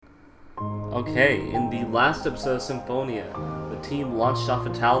Okay, in the last episode of Symphonia, the team launched off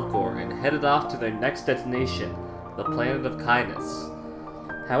of Talcor and headed off to their next destination, the planet of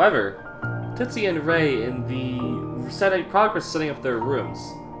Kainus. However, Tootci and Rae, in the progress setting up their rooms,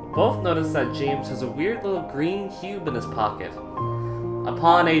 both notice that James has a weird little green cube in his pocket.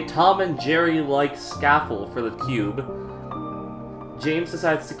 Upon a Tom and Jerry-like scaffold for the cube, James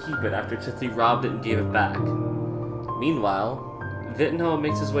decides to keep it after Tootci robbed it and gave it back. Meanwhile, Vitinho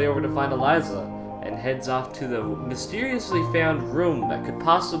makes his way over to find Elisa and heads off to the mysteriously found room that could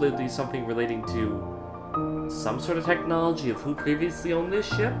possibly be something relating to some sort of technology of who previously owned this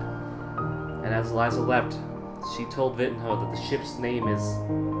ship. And as Elisa left, she told Vitinho that the ship's name is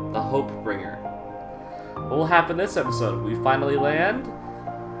the Hopebringer. What will happen this episode? We finally land?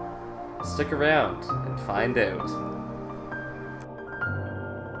 Stick around and find out.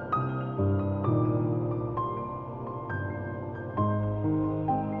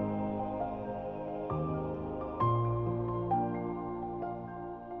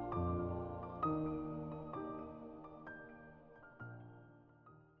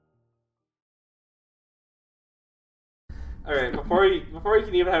 Alright, before you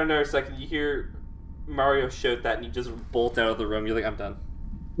can even have another second, you hear Mario shout that and you just bolt out of the room. You're like, I'm done.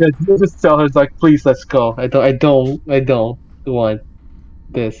 Yeah, you just tell her, like, please, let's go. I don't want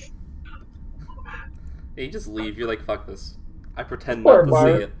this. Yeah, you just leave. You're like, fuck this. I pretend Poor not to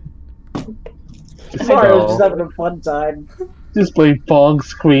see Mario. it. Mario's just having a fun time. Just play Bong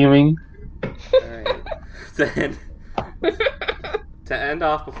screaming. Alright. To end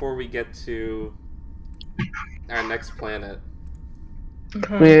off before we get to our next planet.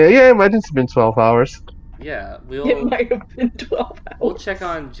 Yeah, imagine it's been 12 hours. Yeah, It might have been 12 hours. we'll check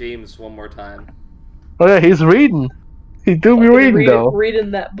on James one more time. Oh yeah, he's reading. He do be reading though. Reading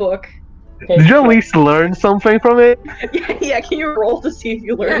that book. Did you at least learn something from it? Yeah, can you roll to see if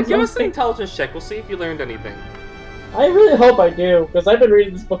you learned Yeah, give us an something? intelligence check. We'll see if you learned anything. I really hope I do, because I've been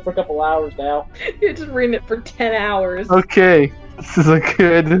reading this book for a couple hours now. You're just reading it for 10 hours. Okay, this is a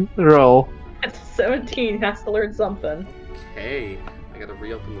good roll. At 17, he has to learn something. Okay, I gotta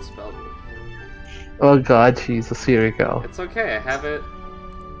reopen the spell book. Oh god, Jesus, here we go. It's okay, I have it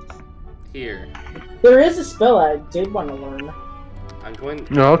here. There is a spell I did want to learn. I'm going.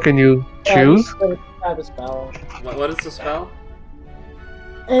 No, can you choose? I have a spell. What is the spell?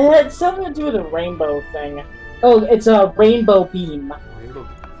 It had something to do with a rainbow thing. Oh, it's a rainbow beam. Rainbow.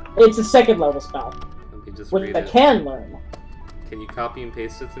 It's a second level spell, Let me just which read I it. can learn. Can you copy and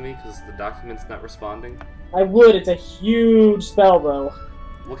paste it to me? Because the document's not responding. I would. It's a huge spell, though.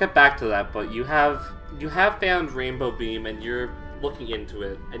 We'll get back to that, but you have found Rainbow Beam and you're looking into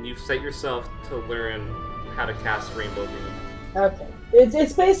it, and you've set yourself to learn how to cast Rainbow Beam. Okay.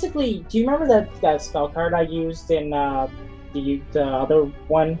 It's basically. Do you remember that spell card I used in the other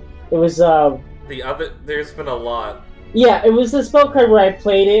one? It was There's been a lot. Yeah, it was the spell card where I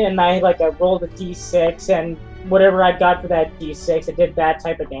played it and I rolled a d6 and whatever I got for that d6, it did that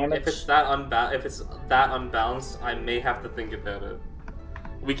type of damage. If it's that unbalanced, I may have to think about it.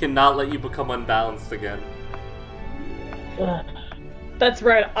 We cannot let you become unbalanced again. That's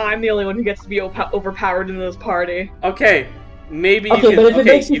right, I'm the only one who gets to be overpowered in this party. Okay, maybe you Okay, can. but if it Okay,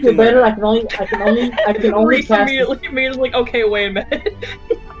 makes you feel better, I can only Reese cast. immediately like, okay, wait a minute.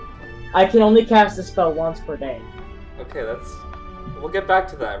 I can only cast the spell once per day. Okay, we'll get back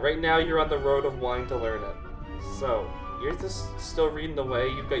to that. Right now, you're on the road of wanting to learn it. So, you're just still reading away.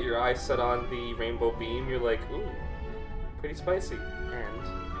 You've got your eyes set on the rainbow beam. You're like, ooh, pretty spicy. And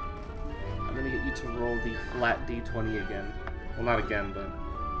I'm gonna get you to roll the flat d20 again. Well, not again,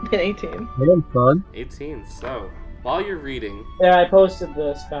 but 18. Damn, son. 18. So, while you're reading, Yeah, I posted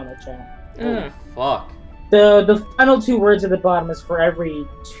the spell in the chat. holy fuck. The final two words at the bottom is for every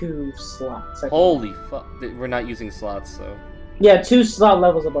 2 slots. I think. Holy fuck. We're not using slots, so. Yeah, 2 slot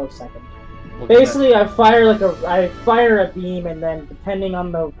levels above second. we'll get Basically, I fire a beam, and then depending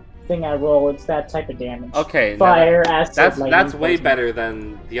on the thing I roll, it's that type of damage. Okay, now Fire, acid, that's lightning, way poison. better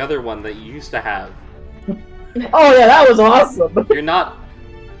than the other one that you used to have. Oh yeah, that was awesome. You're not.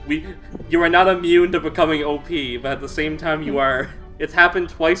 You are not immune to becoming OP, but at the same time, you are. It's happened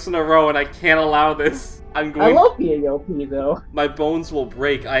twice in a row, and I can't allow this. I'm I going. love being OP though. My bones will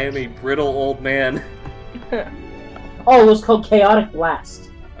break. I am a brittle old man. Oh, it was called Chaotic Blast.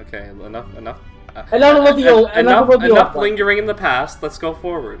 Okay, enough. Enough about the old. Enough about the old Enough one. lingering in the past. Let's go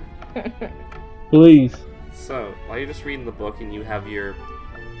forward. Please. So, while you're just reading the book and you have your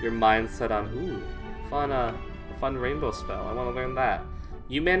mind set on, ooh, fun rainbow spell. I want to learn that.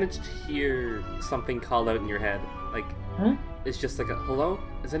 You manage to hear something called out in your head, like. Huh? It's just like a hello.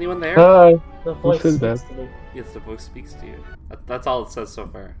 Is anyone there? Hi. The voice said speaks that? to me. Yes, the book speaks to you. That's all it says so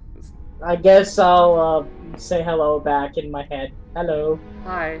far. I guess I'll say hello back in my head. Hello.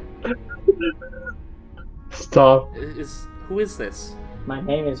 Hi. Stop. Who is this? My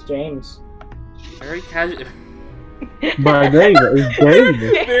name is James. Very casual. My name is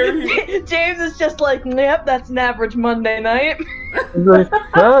James. James is just like, yep, that's an average Monday night. That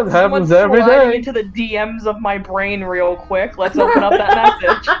happens Someone's every sliding day. into the DMs of my brain real quick. Let's open up that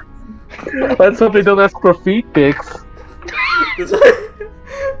message. Let's hope they don't ask for feet pics.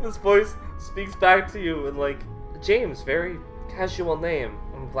 This voice speaks back to you and like, James, very casual name.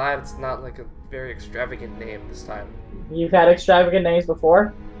 I'm glad it's not like a very extravagant name this time. You've had extravagant names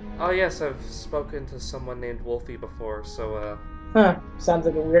before? Oh yes, I've spoken to someone named Wolfie before, so Huh. Sounds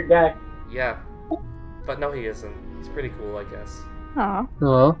like a weird guy. yeah. But no, he isn't. He's pretty cool, I guess. Aw.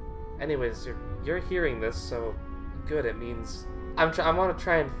 Hello? Anyways, you're hearing this, so good. It means I want to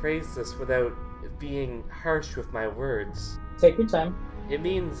try and phrase this without being harsh with my words. Take your time. It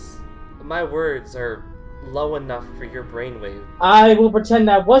means my words are low enough for your brainwave. I will pretend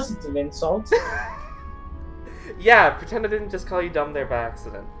that wasn't an insult. Yeah, pretend I didn't just call you dumb there by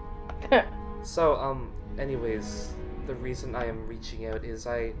accident. So, anyways, the reason I am reaching out is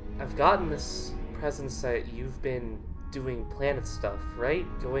I've gotten this presence that you've been doing planet stuff, right?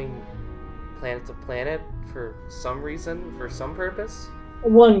 Going planet to planet for some reason, for some purpose?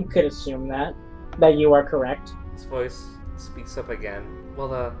 One could assume that you are correct. His voice speaks up again.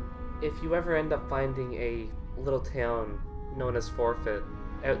 Well, if you ever end up finding a little town known as Forfeit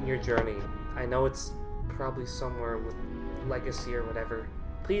out in your journey, I know it's probably somewhere with legacy or whatever,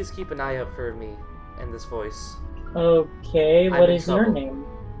 please keep an eye out for me and this voice. Okay, I'm what in is your trouble. name?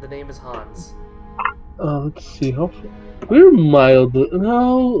 The name is Hans. Let's see. We're mildly.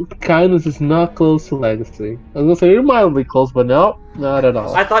 No, Kainus is not close to legacy. I was gonna say you're mildly close, but no, not at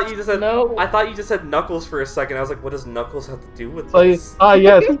all. I thought you just said No. I thought you just said Knuckles for a second. I was like, what does Knuckles have to do with So, this?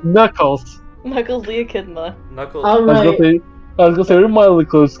 yes, Knuckles. Knuckles the Echidna. Knuckles. I was gonna say we're mildly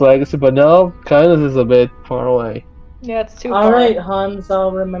close to legacy, but no, Kainus is a bit far away. Yeah, it's too far. Alright, Hans,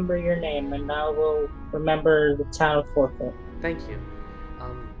 I'll remember your name, and I will remember the town of Forfeit. Thank you.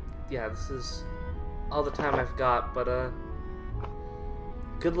 Yeah, this is all the time I've got, but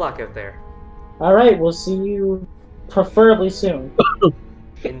good luck out there. Alright, we'll see you preferably soon.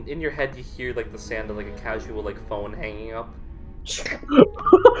 In your head, you hear like the sound of like a casual like phone hanging up.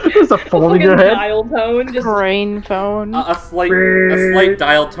 There's a phone in your head. Dial tone, just Brain phone. A slight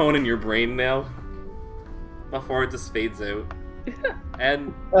dial tone in your brain now. Before it just fades out.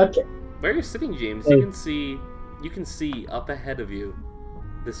 And Okay. where you're sitting, James, Hey. you can see up ahead of you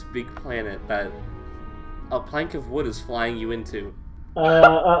this big planet that a plank of wood is flying you into.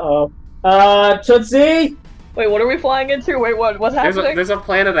 Uh-oh. Tootsi? Wait, what are we flying into? Wait, what's happening? There's a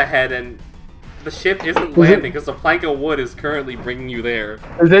planet ahead, and the ship isn't landing because the plank of wood is currently bringing you there.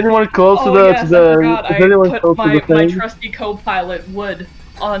 Is anyone close to Oh the? yes, to the I forgot. is anyone I close put to the my thing? trusty co-pilot Wood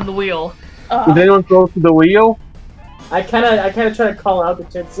on the wheel. Is anyone close to the wheel? I kinda try to call out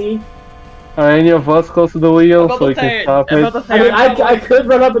to Tootsi. Are any of us close to the wheel About so we to can say, stop it? about to I say, mean, I'm I could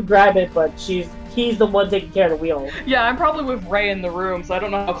run up and grab it, but he's the one taking care of the wheel. yeah, I'm probably with Rae in the room, so I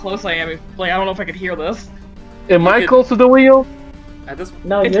don't know how close I am. I don't know if I could hear this. Am I could- close to the wheel? At this,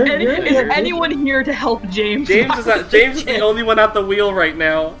 No, Is, you're is anyone here to help James? James is the only one at the wheel right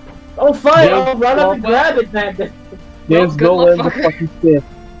now. Oh, fine, Yeah, I'll run up and well- grab it then. There's good no luck, one in the fucker. fucking ship.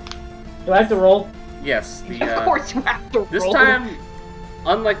 Do I have to roll? Yes, the Of course you have to this roll. time,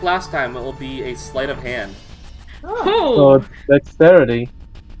 unlike last time, it will be a sleight of hand. Oh, Oh, So it's dexterity.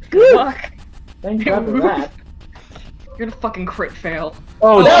 good. fuck. Thank God for that. You're gonna fucking crit fail.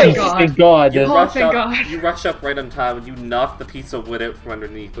 Oh, Oh my Jesus, God. thank God. You Oh, rush thank up. God. You rush up right on time, and you knock the piece of wood out from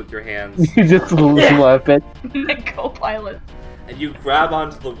underneath with your hands, You just slap it. My co-pilot. and you grab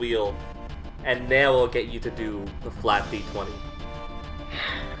onto the wheel. And now will get you to do the flat D20.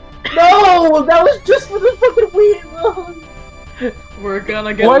 No, that was just for the fucking wheel. We're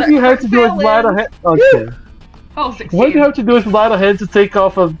gonna get Why that do you have to crit do it fail light in. ahead? Okay. Oh, 16. Why do you have to do it light ahead to take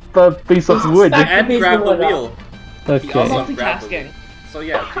off a piece of wood? Stack And the piece grab of the wood up. wheel. He Okay. also grabbed the wheel. Multitasking. So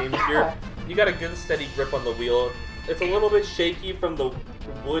yeah, James, you got a good steady grip on the wheel. It's a little bit shaky from the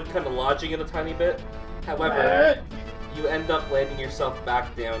wood kind of lodging it a tiny bit. However, you end up landing yourself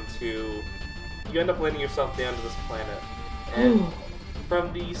back down to. You end up landing yourself down to this planet, and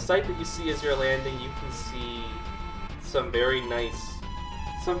from the site that you see as you're landing, you can see some very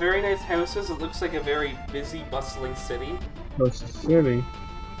nice houses. It looks like a very busy, bustling city. That's silly.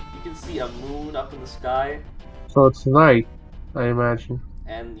 You can see a moon up in the sky. So it's night, I imagine.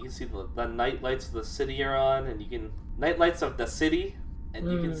 And you can see the night lights of the city are on, and you can night lights of the city, and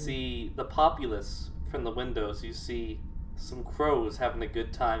you can see the populace from the windows. You see some crows having a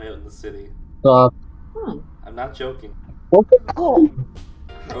good time out in the city. I'm not joking. Cool.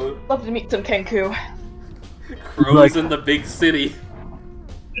 Crow, Love to meet some Kenku. crows in the big city.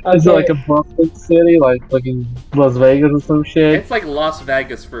 Is it like a Boston city, like in Las Vegas or some shit? It's like Las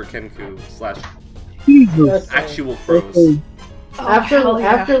Vegas for Kenku / Jesus. actual crows. After hell yeah.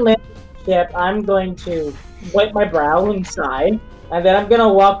 after landing the ship, I'm going to wipe my brow inside, and then I'm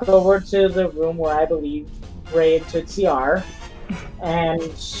gonna walk over to the room where I believe Rae and Tootci are,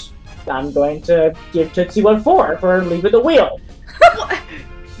 and I'm going to give Tootci 1-4 for leaving the wheel.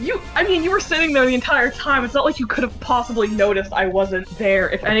 You were sitting there the entire time. It's not like you could have possibly noticed I wasn't there.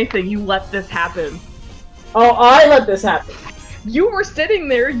 If anything, you let this happen. Oh, I let this happen. You were sitting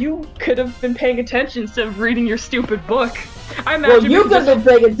there. You could have been paying attention instead of reading your stupid book. I Well, imagine you could have been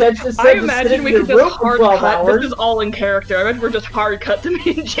paying attention instead I of just imagine sitting we in could your room just for hard 12 cut. hours. This is all in character. I imagine we're just hard cut to me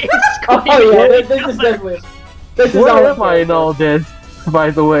and James Oh screaming. yeah, this is definitely. This is all Where in am I in character. all this,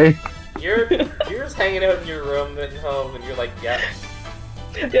 by the way? You're just hanging out in your room at home, and you're like, yeah,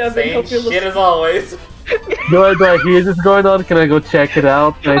 Yeah, they same hope you're shit as always. Do I hear this going on? Can I go check it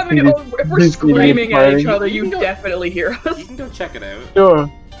out? Can I mean, if we're these screaming at each fighting? other, You you can go- definitely hear us. You can go check it out.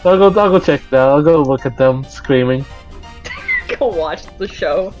 Sure. I'll go check it out. I'll go look at them screaming. Go watch the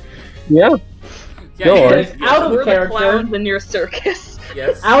show. Yeah. Yeah, Go you on. guys- Out of We're the character. clowns in your circus.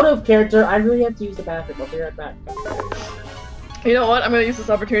 Yes. Out of character, I really have to use the bathroom. I'll be right back. You know what? I'm gonna use this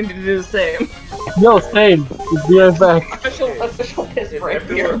opportunity to do the same. Yo, same. Be right back. Official piss Is break.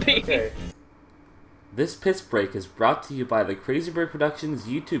 everyone BRB. okay? This piss break is brought to you by the Crazy Bird Productions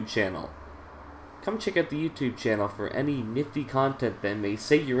YouTube channel. Come check out the YouTube channel for any nifty content that may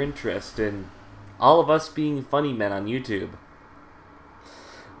say your interest in all of us being funny men on YouTube.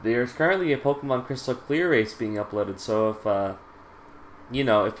 There's currently a Pokemon Crystal Clear race being uploaded, so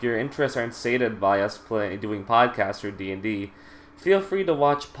if your interests aren't sated by us doing podcasts or D&D, feel free to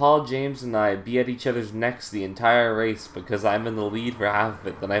watch Paul, James, and I be at each other's necks the entire race because I'm in the lead for half of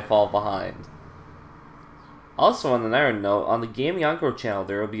it, then I fall behind. Also, on another note, on the Gaming Encore channel,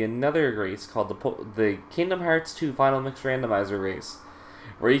 there will be another race called the Kingdom Hearts 2 Final Mix Randomizer race,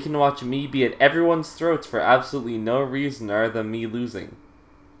 where you can watch me be at everyone's throats for absolutely no reason other than me losing.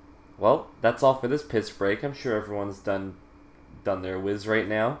 Well, that's all for this piss break. I'm sure everyone's done their whiz right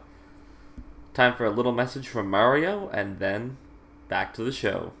now. Time for a little message from Mario, and then back to the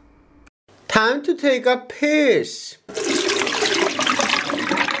show. Time to take a piss.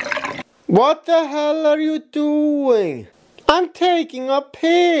 What the hell are you doing? I'm taking a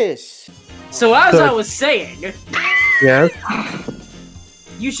piss. So as Good. I was saying, Yes.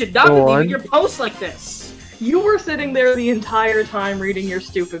 you should not Go be on. leaving your posts like this. You were sitting there the entire time reading your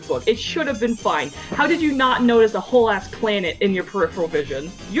stupid book. It should have been fine. How did you not notice a whole ass planet in your peripheral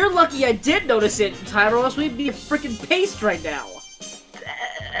vision? You're lucky I did notice it in time, or else we'd be a freaking paste right now.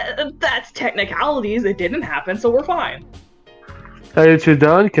 That's technicalities. It didn't happen, so we're fine. Are you two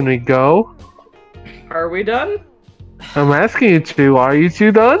done? Can we go? Are we done? I'm asking you two. Are you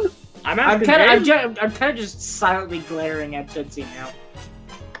two done? I'm I'm asking kind James. of just silently glaring at Tootsie now.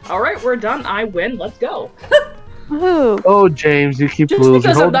 Alright, we're done. I win. Let's go. Woohoo. Oh, James, you keep Just losing.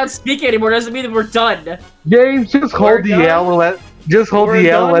 because I'm Hold, not speaking anymore doesn't mean that we're done. James, just We're hold the done. L. Just hold We're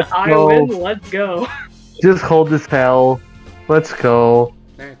the L. done. Let's I go. win. Let's go. Just hold this L. Let's go.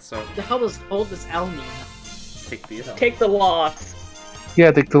 Alright, so What the hell does hold this L mean? take the L. Take the loss.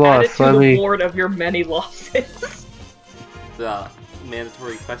 Yeah, take the Add it loss. to Let the me. board of your many losses. The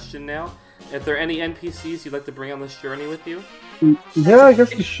mandatory question now. If there are any NPCs you'd like to bring on this journey with you? Yeah, I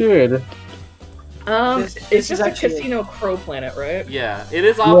guess you should. This It's is just a actually- Casino Crow planet, right? Yeah, it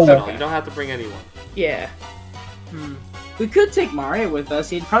is optional. You don't have to bring anyone. Yeah. We could take Mario with us.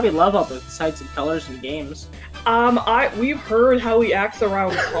 He'd probably love all the sights and colors and games. We've heard how he acts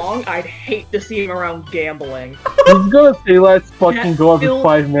around Kong. I'd hate to see him around gambling. He's gonna say, let's fucking That go every fills-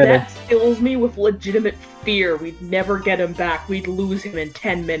 5 minutes. That fills me with legitimate fear. We'd never get him back. We'd lose him in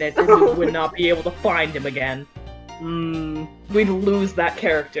 10 minutes and we would not be able to find him again. We'd lose that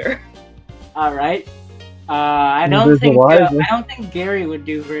character. All right. I There's I don't think Gary would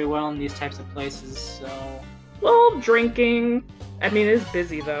do very well in these types of places. So Well, drinking. I mean, it is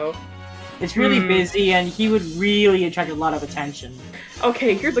busy though. it's really busy, and he would really attract a lot of attention.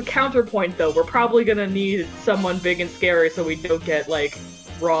 Okay, here's a counterpoint though. We're probably gonna need someone big and scary so we don't get, like,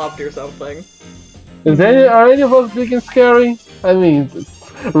 robbed or something. Are any of us big and scary? I mean,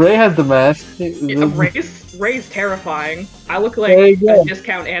 Ray has the mask. Ray's terrifying. I look like There you go. a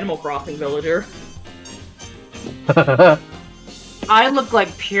discount Animal Crossing villager. I look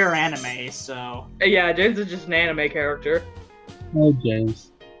like pure anime, so. Yeah, James is just an anime character. Oh,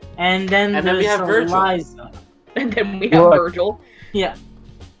 James. And then And then we there's have Virgil. Eliza. And then we have What? Virgil. Yeah.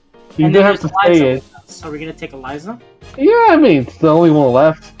 You And don't then have to there's say Liza it. with us. Are we gonna take Eliza? Yeah, I mean, it's the only one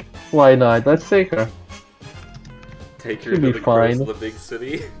left. Why not? Let's take her. Take her Should to be the crows fine. of the big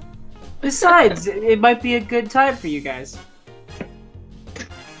city. Besides, it might be a good time for you guys.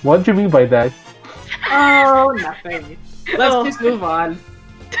 What do you mean by that? Oh, nothing. Let's Oh. just move on.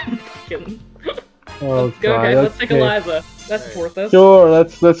 Oh, Let's go, guys. Let's take okay. Eliza. That's worth this. Sure,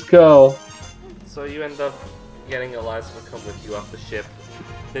 let's go. So you end up getting Eliza to come with you off the ship.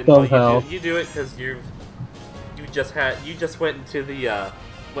 Then, Somehow. you do it because you just went into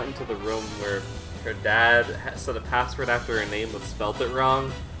the room where her dad set a password after her name but spelled it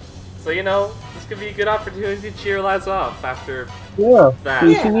wrong. So this could be a good opportunity to cheer Eliza off after Yeah, that.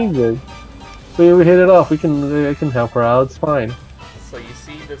 she needs it. So we hit it off. I can help her out. It's fine. So you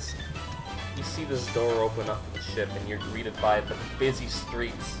see this door open up to the ship, and you're greeted by the busy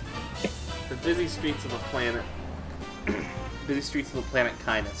streets of the planet, busy streets of the planet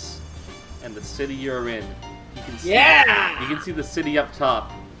Kainus, and the city you're in. You can see, Yeah! You can see the city up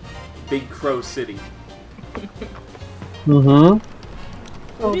top, Big Crow City. Mm-hmm.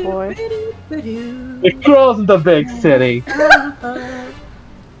 Oh boy. It grows in the big city.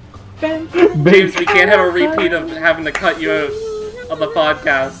 James, we can't have a repeat of having to cut you out of the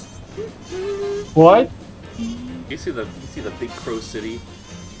podcast. What? You see the Big Crow City. You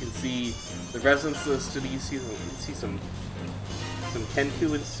can see the residents of the city. You see some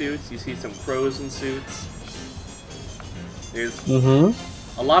Kenku in suits. You see some crows in suits. There's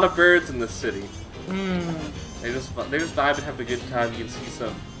a lot of birds in this city. They just vibe and have a good time. You can see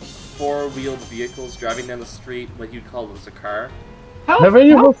some four-wheeled vehicles driving down the street, what you'd call this a car. Have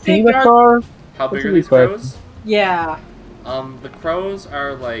any of us seen a car? How big That's are a these good crows? Yeah. The crows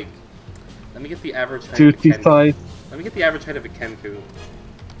are like. Let me get the average height. Tootsie size. Let me get the average height of a Kenku.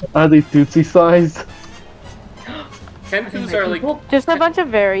 Are they Tootsie size? Kenkus are like. Just a bunch of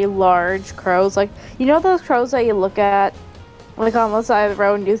very large crows. Like, you know those crows that you look at, like on the side of the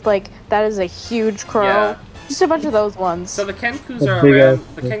road, and you're like, that is a huge crow. Yeah. Just a bunch of those ones. So the Kenkus That's are big around. ass.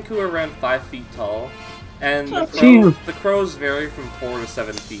 The Kenku are around 5 feet tall, and Jeez. the crows vary from 4 to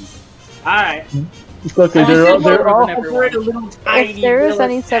 7 feet. Alright. It's okay. They're all. We're a little tiny. If there is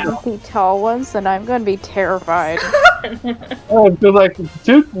village any 7 now. feet tall ones, then I'm gonna be terrified. Oh, they're like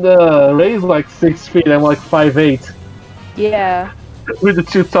Ray's like 6 feet. I'm like 5'8". Yeah. We're the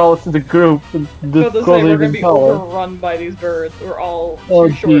two tallest in the group. The So to say, girls are we're gonna even be taller. overrun by these birds. We're all Oh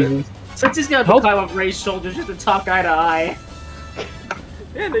too short. Jesus! So it's just gonna Help. climb up Ray's shoulders just to talk eye to eye.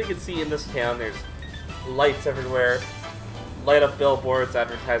 And you can see in this town, there's lights everywhere, light up billboards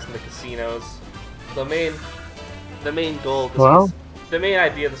advertising the casinos. The main goal. Of this Wow. the main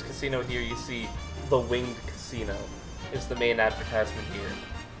idea of this casino here, you see the Winged Casino, is the main advertisement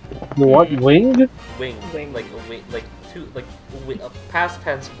here. What winged? Winged, Winged. like a wing, like two, like past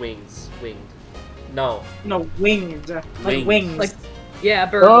tense wings, winged. No, No, winged. Like Wings. wings. Like, yeah,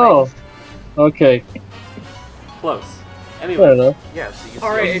 bird Oh, wings. okay. close. Fair Anyway, enough. yeah. So you see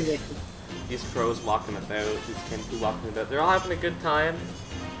Alright. these crows walking about, these Kenku walking about. They're all having a good time.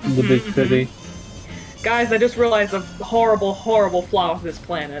 The big city. Guys, I just realized a horrible, horrible flaw with this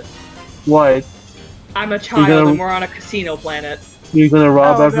planet. What? I'm a child gonna- and we're on a casino planet. You're gonna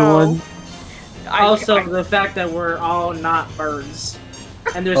rob Oh, everyone? Also, the fact that we're all not birds.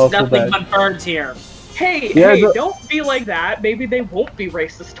 And there's Also nothing that. but birds here. Hey, Yeah, hey, the- don't be like that. Maybe they won't be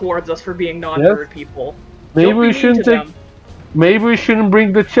racist towards us for being non-bird people. Maybe Don't be we mean shouldn't to take. them. Maybe we shouldn't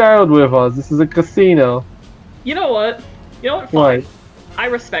bring the child with us. This is a casino. You know what? Fine. What? I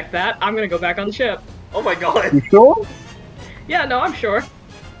respect that. I'm gonna go back on the ship. Oh my god! You sure? Yeah, no, I'm sure.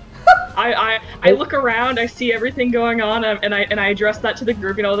 I look around, I see everything going on, and I address that to the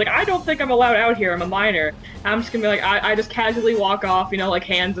group. Like, I don't think I'm allowed out here. I'm a minor. I'm just gonna be like, I just casually walk off. Like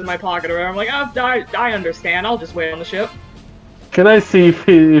hands in my pocket or whatever. I'm like, oh, I understand. I'll just wait on the ship. Can I see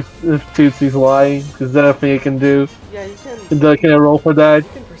if Tootsie's lying? Is that a thing I can do? Yeah, you can. Can I roll for that? You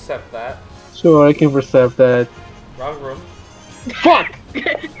can percept that. Sure, I can percept that. Wrong room. Fuck!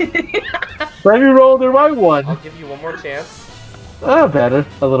 Let me roll the right one. I'll give you one more chance. Better.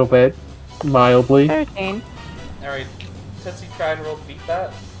 A little bit. Mildly. 13. Alright, Tootsie, try and roll to beat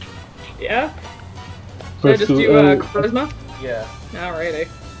that. Yeah. Should I just do charisma? Yeah. Alrighty.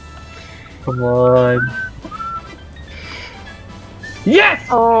 Come on. Yes!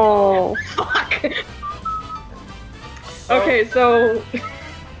 Oh. Fuck. So- Okay, so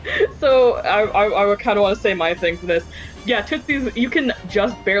I kind of want to say my thing for this. Yeah, Tootsie's, you can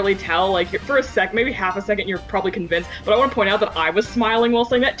just barely tell, like, for a sec, maybe half a second, you're probably convinced, but I want to point out that I was smiling while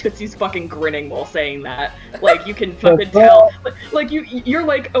saying that, Tootsie's fucking grinning while saying that. Like, you can fucking tell. Like, you're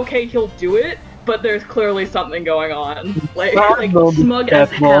like, okay, he'll do it, but there's clearly something going on. Like I've known smug this as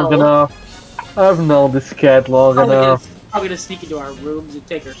cat long hell. enough. I've known this cat long enough. Probably gonna sneak into our rooms and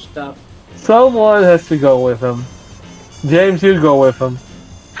take our stuff. Someone has to go with him. James, you go with him.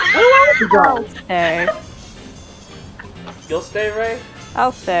 I'll stay. You'll stay, Ray?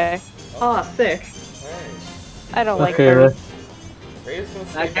 I'll stay. Oh, sick. Alright. I don't like Okay, her. Ray's gonna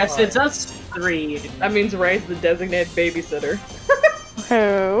stay I guess behind. it's us three. That means Ray's the designated babysitter.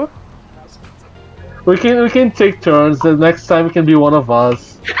 Who? We can take turns. The next time it can be one of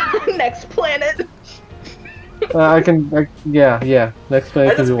us. Next planet. Yeah. Next time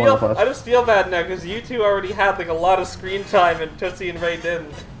it can be one of I us. just feel bad now because you two already had like a lot of screen time and Tootsie and Ray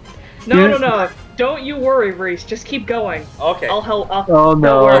didn't. No. Don't you worry, Reese. Just keep going. Okay. I'll help. Oh no.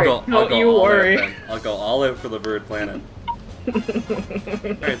 Don't worry. I'll Don't go you all worry. out then. I'll go all out for the bird planet.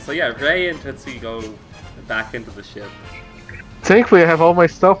 Alright, so yeah, Ray and Tootsie go back into the ship. Thankfully, I have all my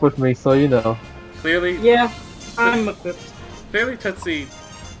stuff with me, so you know. Clearly, Yeah, I'm equipped. clearly Tootsie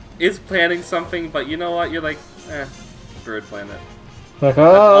is planning something, but you know what? You're like, bird planet. Like, That's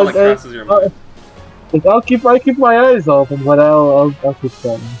all that crosses your mind. I'll keep my eyes open, but I'll keep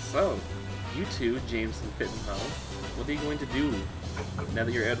them. So, you two, James and Vitinho, what are you going to do now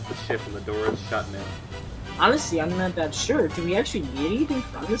that you're out of the ship and the door is shut now? Honestly, I'm not that sure. Do we actually need anything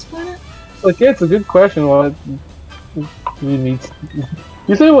from this planet? Okay, it's a good question. What we need?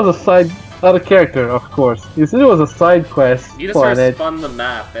 You said it was a side, not a character, of course. You said it was a side quest You just sort of planet. spun the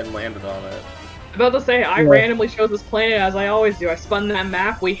map and landed on it. About to say, I Yeah. randomly chose this planet as I always do. I spun that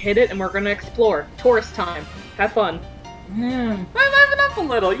map, we hit it, and we're gonna explore. Tourist time. Have fun. Hmm. Liven up a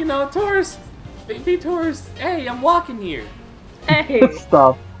little, you know, tourist. Be tourist. Hey, I'm walking here. Hey!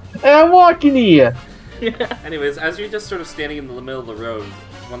 Stop. Hey, I'm walking here. Anyways, as you're just sort of standing in the middle of the road,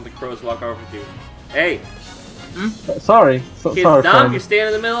 one of the crows walk over to you. Hey, Sorry, kids sorry, dumb, friend. you're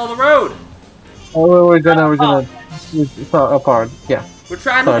standing in the middle of the road. Oh, we're gonna apart. Yeah. We're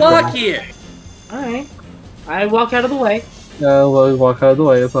trying Sorry, to walk friend. here. Alright. I walk out of the way. Yeah, we'll walk out of the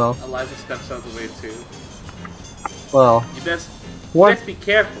way as well. Eliza steps out of the way too. Well, You best what? be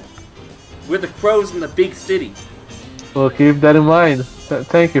careful. We're the crows in the big city. We'll keep that in mind.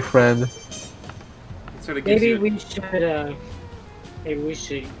 Thank you, friend. It sort of gives Maybe you. we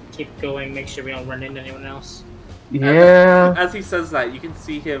should keep going. Make sure we don't run into anyone else. Yeah. As he says that, you can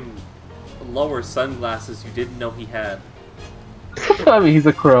see him lower sunglasses you didn't know he had, I mean, he's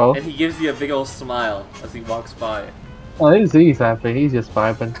a crow. and he gives you a big old smile as he walks by. Oh, he's happy. He's just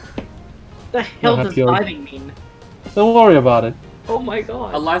vibing. The hell have does to- vibing mean? Don't worry about it. Oh my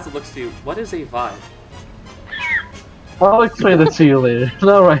god. Eliza looks to you. What is a vibe? I'll explain that to you later.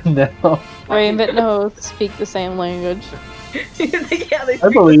 Not right now. Ray and Vitinho speak the same language. Yeah, they I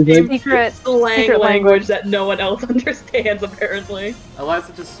speak believe the it. same Secret slang secret language that no one else understands, apparently.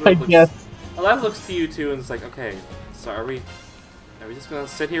 Eliza just sort I of looks. guess. Eliza looks to you too and is like, okay, so are we just gonna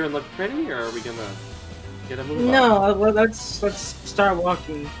sit here and look pretty, or are we gonna get a move on? No, well, let's start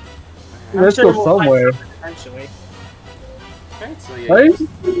walking. Let's sure go we'll find somewhere. something eventually. Right, so yeah,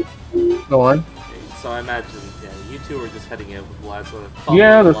 Right? Go on. so I imagine, yeah, you two are just heading out with Eliza.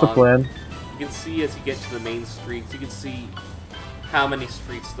 Yeah, following that's the along. plan. You can see as you get to the main streets, you can see how many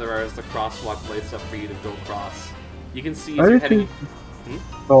streets there are as the crosswalk lights up for you to go across. You can see as Are you're you heading.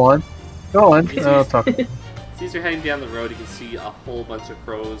 Go on. Go on. Yes, I'll yes. talk. As you're heading down the road, you can see a whole bunch of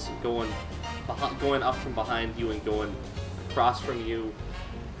crows going up from behind you and going across from you.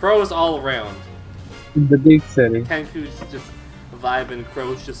 Crows all around. In the big city. Kenku's just vibing,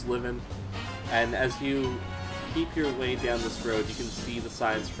 crows just living. And as you keep your way down this road, you can see the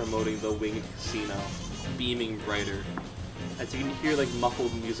signs promoting the Winged Casino beaming brighter. As you can hear like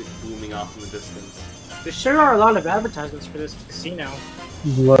muffled music booming off in the distance. There sure are a lot of advertisements for this casino.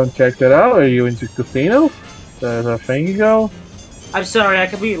 You want to check that out? Are you into casinos? There's a thing you go? I'm sorry, I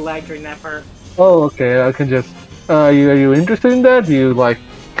completely lagged during that part. Oh, okay. I can just. Are you interested in that? Do you like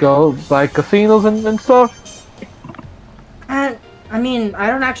go like casinos and stuff? I mean, I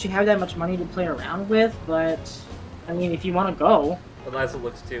don't actually have that much money to play around with, but I mean, if you want to go, Eliza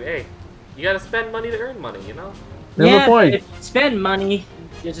looks to you, hey, you gotta spend money to earn money, you know? There's yeah, a point. if you spend money,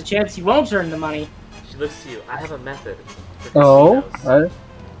 there's a chance you won't earn the money. She looks to you, I have a method for Oh, casinos.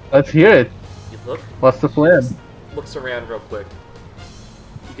 let's hear it. You look, What's the plan? looks around real quick.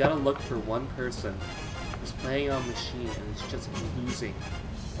 You gotta look for one person who's playing on a machine and is just losing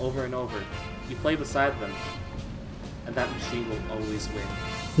over and over. You play beside them, and that machine will always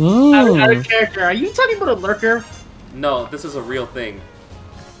win. Out of character, are you talking about a lurker? No, this is a real thing.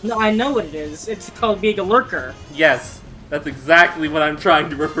 No, I know what it is. It's called being a lurker. Yes, that's exactly what I'm trying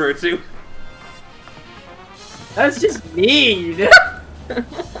to refer to. That's just mean.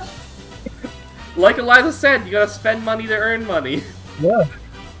 Like Eliza said, you gotta spend money to earn money. Yeah.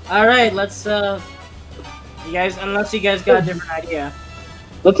 All right, let's. You guys, unless you guys got a different idea.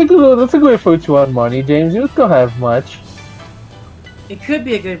 That's a good way for you to earn money, James. You don't have much. It could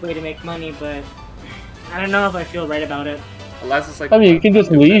be a good way to make money, but I don't know if I feel right about it. Eliza's like, I mean, you can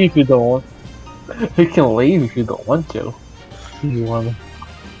just leave if you don't want. You can leave if you don't want to. You want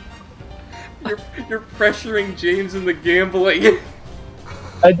to. You're pressuring James into gambling.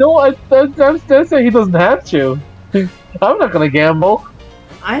 I don't. I'm saying he doesn't have to. I'm not gonna gamble.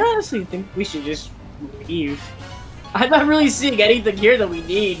 I honestly think we should just leave. I'm not really seeing anything here that we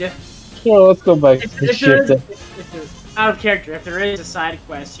need. Sure, let's go back to the If there ship. is, out of character, if there is a side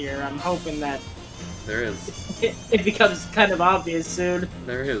quest here, I'm hoping that There is. it becomes kind of obvious soon.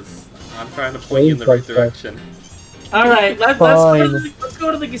 There is. I'm trying to point you in the right direction. All right, let's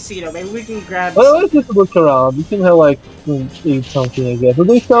go to the casino. Maybe we can grab. Well, let's just look around. You can have like eat something, I guess. Do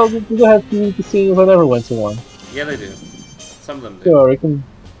they sell? Do they have TV casinos? I never went to one. Yeah, they do. Some of them do. Sure, we can.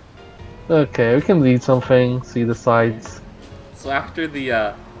 Okay, we can eat something. See the sights. So after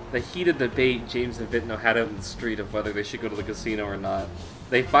the heated debate James and Vitno had out in the street of whether they should go to the casino or not,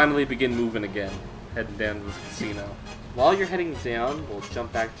 they finally begin moving again, heading down to the casino. While you're heading down, we'll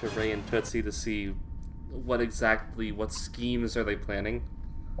jump back to Rae and Tootci to see what schemes are they planning.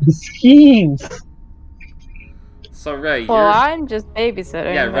 Schemes. So Rae, Well, you're I'm just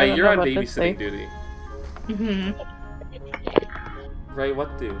babysitting. yeah, I Rae, don't you're know on about this babysitting thing. duty. Rae,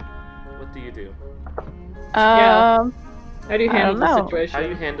 what do you do? Yeah. How do you I handle don't the know. How are you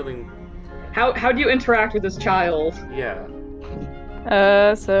situation? handling? How do you interact with this child?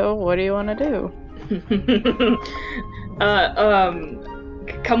 Yeah. So what do you want to do?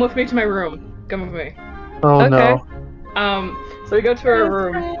 Come with me to my room. Come with me. Oh Okay. no. So we go to our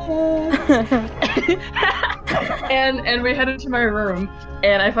room, and we head into my room,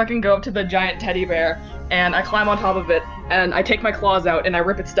 and I fucking go up to the giant teddy bear, and I climb on top of it, and I take my claws out, and I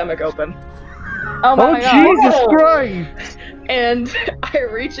rip its stomach open, Oh my god. Jesus Christ! and I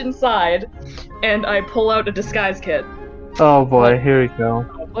reach inside, and I pull out a disguise kit. Oh boy, here we go.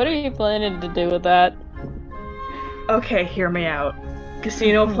 What are you planning to do with that? Okay, hear me out.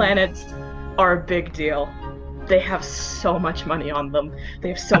 Casino planets are a big deal. They have so much money on them. They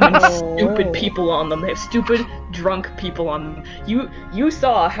have so many stupid people on them. They have stupid, drunk people on them. You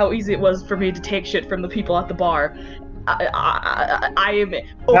saw how easy it was for me to take shit from the people at the bar. I am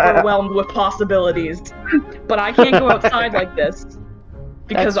overwhelmed with possibilities. But I can't go outside like this.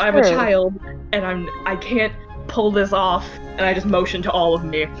 Because That's I'm a true. child, and I can't pull this off. And I just motion to all of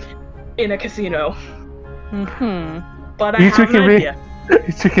me in a casino. But I You have two an can be- idea.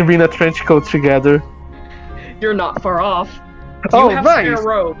 You two can be in a trench coat together. You're not far off. Do Oh, you have nice. spare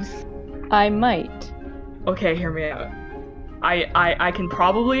robes? I might. Okay, hear me out. I can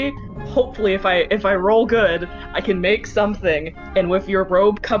probably, hopefully, if I roll good, I can make something, and with your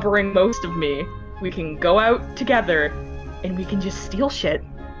robe covering most of me, we can go out together, and we can just steal shit,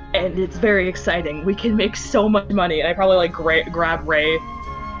 and it's very exciting. We can make so much money, and I probably like grab Rae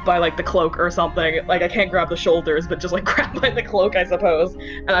by like the cloak or something. Like I can't grab the shoulders, but just like grab by the cloak, I suppose,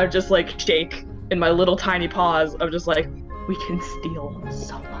 and I just like shake in my little tiny paws of just like, we can steal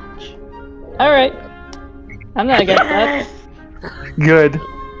so much. Alright. I'm not against that. Good.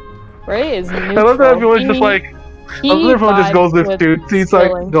 Rae is neutral. I love that everyone's just like. I love that everyone just goes with dude. He's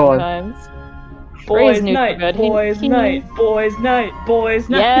like, go on. Rae's Boys neutral night, good. boys night, boys night, boys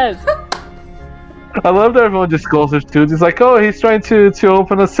night. Yes. I love that everyone just goes with dudes. He's like, oh, he's trying to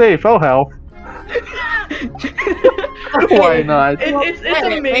open a safe. I'll help. Why not? It's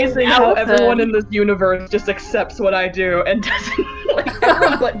amazing how everyone in this universe just accepts what I do and doesn't like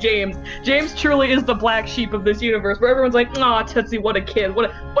everyone but James. James truly is the black sheep of this universe, where everyone's like, "Aw, Tootsie, what a kid!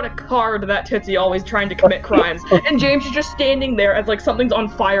 What a card that Tootsie, always trying to commit crimes." And James is just standing there as like something's on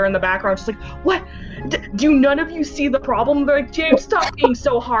fire in the background, just like, "What? Do none of you see the problem?" They're like, "James, stop being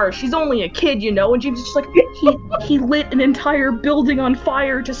so harsh. She's only a kid, you know." And James is just like, he lit an entire building on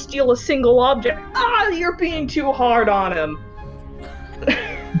fire to steal a single object. Ah, you're being too hard on him.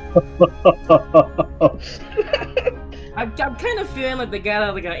 I'm kind of feeling like they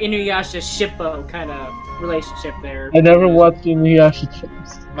got like a Inuyasha Shippo kind of relationship there. I never watched Inuyasha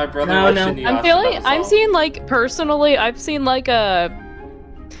Chips. My brother No, watched no. Inuyasha, I'm feeling. that's I'm all. seeing like personally. I've seen like a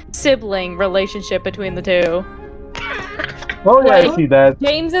sibling relationship between the two. Oh yeah, I Like- see that.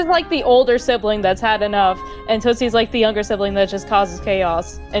 James is like the older sibling that's had enough, and Tootsie's like the younger sibling that just causes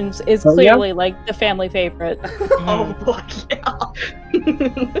chaos and is Oh, yeah? clearly like the family favorite. Oh fuck yeah!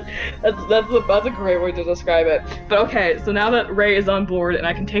 that's a great way to describe it. But okay, so now that Rae is on board and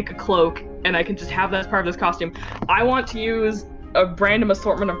I can take a cloak and I can just have that as part of this costume, I want to use a random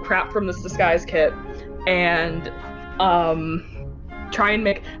assortment of crap from this disguise kit, and try and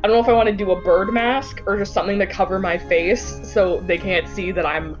make. I don't know if I want to do a bird mask or just something to cover my face so they can't see that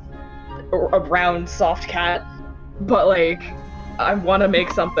I'm a round, soft cat. But like, I want to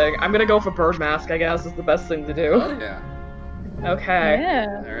make something. I'm gonna go for bird mask. I guess is the best thing to do. Oh yeah. Okay.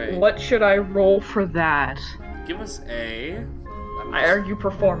 Yeah. All right. What should I roll for that? Give us a. I argue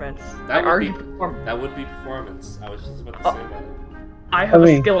performance. That would be performance. That would be performance. I was just about to say that. I have I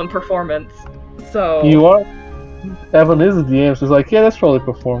mean- a skill in performance, so You are. Evan is the DM, so he's like, yeah, that's probably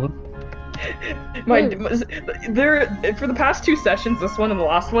performance. there for the past 2 sessions, this one and the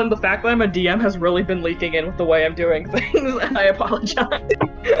last one, the fact that I'm a DM has really been leaking in with the way I'm doing things, and I apologize.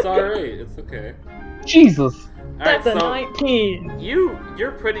 It's alright. It's okay. Jesus. Alright, That's a so 19.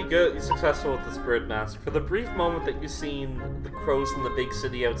 you're pretty good. You're successful with this bird mask. For the brief moment that you've seen the crows in the big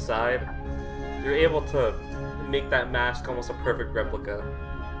city outside, you're able to make that mask almost a perfect replica.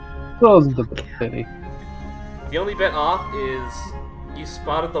 Close the city. The only bit off is you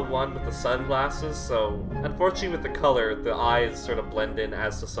spotted the one with the sunglasses, so unfortunately with the color, the eyes sort of blend in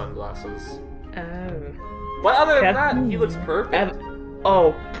as the sunglasses. Oh. But other than Cap- that, he looks perfect.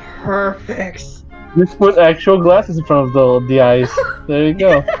 Oh, perfect. Just put actual glasses in front of the eyes. There you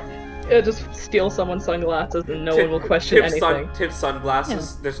go. Yeah, just steal someone's sunglasses and no one will question anything. Tip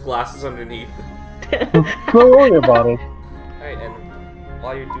sunglasses, there's glasses underneath. Don't worry about it. Alright, and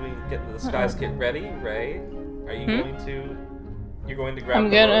while you're getting the disguise kit ready, Rae, are you going to... You're going to grab I'm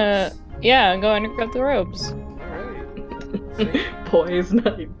the gonna. robes? Yeah, I'm going to grab the robes. Alright. Boys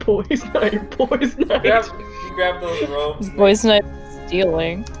night, boys night, boys night. You grab those robes. Boys night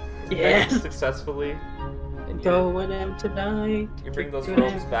stealing. Yes. Successfully. And you, Going out tonight. you bring those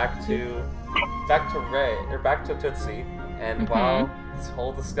robes back to Rae, or back to Tootci, and while this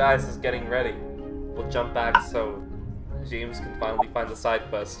whole disguise is getting ready, we'll jump back so James can finally find the side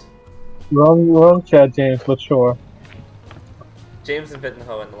quest. Wrong chat, James, but sure. James and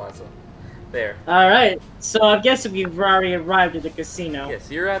Vitinho and Elisa. There. Alright, so I guess we've already arrived at the casino.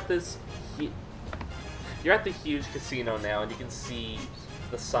 Yes, you're at this. You're at the huge casino now, and you can see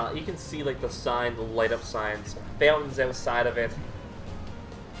the sign. You can see like the sign, the light up signs, fountains outside of it,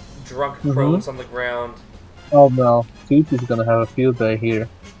 drunk crows on the ground, Oh no, Tootie's gonna have a field day here.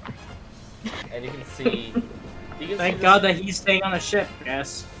 and you can see. You can Thank see God that he's staying on the ship,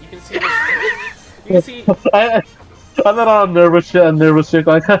 yes. You can see. You can see. I'm not on a nervous shit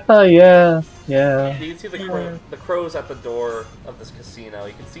like, haha, yeah. You can see the crows at the door of this casino.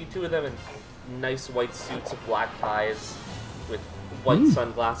 You can see 2 of them in nice white suits with black ties, with white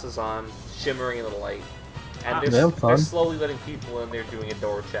sunglasses on, shimmering in the light. And they're slowly letting people in there doing a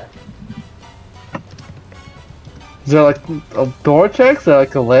door check. Is there like a door check? Is there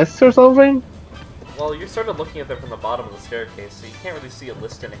like a list or something? Well, you're sort of looking at them from the bottom of the staircase, so you can't really see a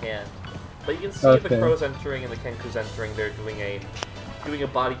list in hand. But you can see the crows entering and the kenkus entering. They're doing a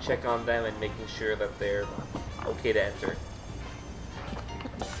body check on them and making sure that they're okay to enter.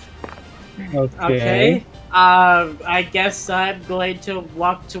 Okay. I guess I'm going to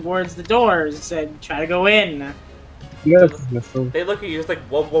walk towards the doors and try to go in. Yes. They look at you, it's like,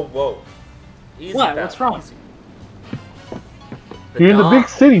 whoa, whoa, whoa. Easy What? now, What's wrong? easy. You're in the big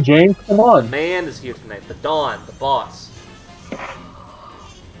city, James. Come The on. man is here tonight. The Dawn, the boss.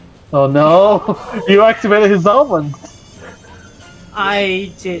 Oh no! You activated his summons.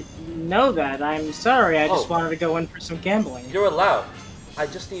 I didn't know that. I'm sorry. I just Oh. wanted to go in for some gambling. You're allowed. I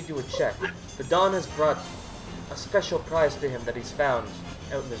just need to do a check. The Dawn has brought a special prize to him that he's found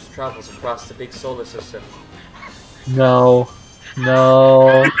out in his travels across the big solar system. No.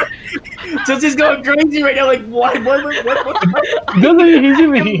 Tootie's going crazy right now. Like what? He's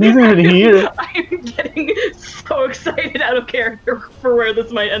even here. I'm getting so excited out of character for where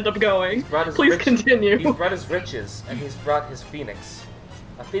this might end up going. Please continue. He's brought his riches, and he's brought his phoenix.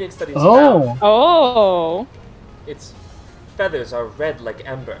 A phoenix that he's Oh. found. Oh. Its feathers are red like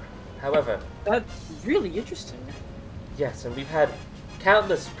ember. However, That's really interesting. yes, and we've had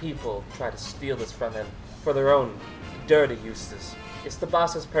countless people try to steal this from him for their own dirty uses. It's the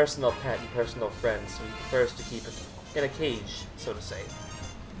boss's personal pet and personal friend, so he prefers to keep it in a cage, so to say.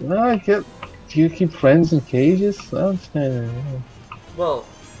 Do you keep friends in cages? I don't understand. Well,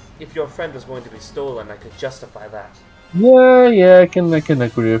 if your friend was going to be stolen, I could justify that. Yeah, I can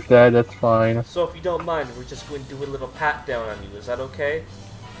agree with that. That's fine. So if you don't mind, we're just going to do a little pat down on you. Is that okay?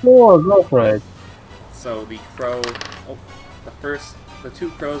 Sure, go for it. So the crow, the 2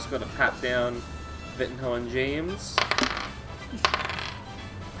 crows go to pat down Vitinho and James.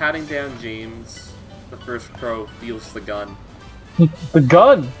 Patting down James, the first crow feels the gun. The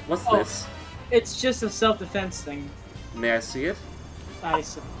gun. What's Oh. this? It's just a self-defense thing. May I see it? I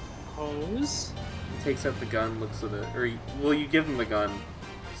suppose. He takes out the gun, looks at it. Will you give him the gun?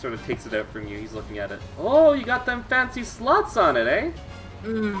 Sort of takes it out from you. He's looking at it. Oh, you got them fancy slots on it, eh?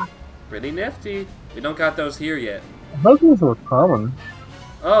 Pretty nifty. We don't got those here yet. I thought those were common.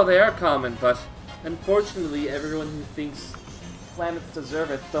 Oh, they are common, but unfortunately, everyone who thinks planets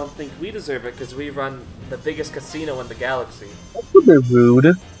deserve it don't think we deserve it because we run the biggest casino in the galaxy. That's a bit rude.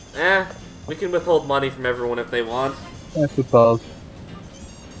 We can withhold money from everyone if they want. I suppose.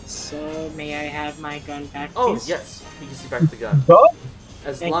 So, may I have my gun back, Oh, please? yes. You can see back the gun. But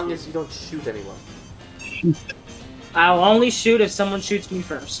As Thank long you. as you don't shoot anyone. I'll only shoot if someone shoots me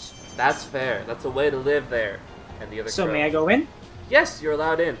first. That's fair. That's a way to live there. And the other So, crow. may I go in? Yes, you're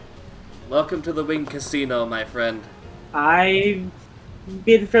allowed in. Welcome to the Wing Casino, my friend. I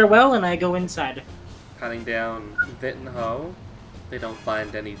bid farewell and I go inside. Cutting down Vit and Ho. They don't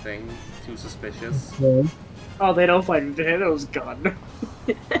find anything too suspicious. yeah, Oh, they don't find Vito's gun.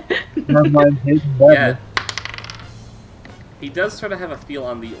 never mind hidden Yeah. weapon. He does sort of have a feel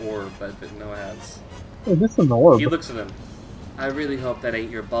on the orb that Vit and Ho has. Oh, this is an orb. He looks at him. I really hope that ain't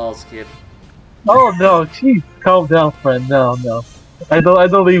your balls, kid. Oh no, jeez, calm down, friend. No, no. I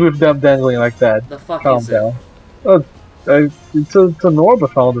don't leave with them dangling like that. The fuck Calm is it? down. Oh, it's an orb I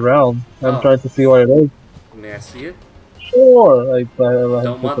found around. I'm Oh. trying to see what it is. May I see it? Sure. I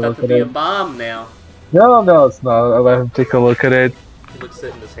Don't want that to be a bomb now. No, it's not. I'll let him take a look at it. He looks at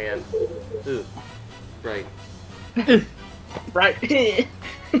it in his hand. Ooh. Right. Right.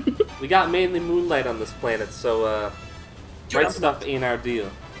 We got mainly moonlight on this planet, so bright stuff ain't our deal.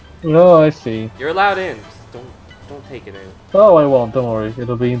 Oh, I see. You're allowed in. Just don't take it in. Oh, I won't. Don't worry.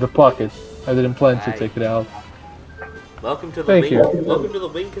 It'll be in the pocket. I didn't plan to Aye. take it out. Welcome to the Thank Wing. you. Welcome to the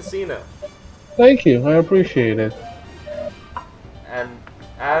Wing Casino. Thank you. I appreciate it. And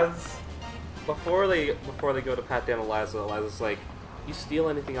as before they go to pat down Eliza, Eliza's like, "You steal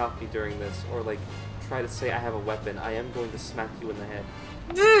anything off me during this, or like try to say I have a weapon, I am going to smack you in the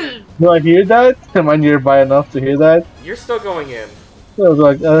head." Do I hear that? Am I nearby enough to hear that? You're still going in. I was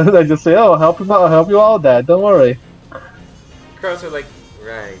like, I just say, "Oh, help him out. I'll help you all with that. Don't worry." Crows are like,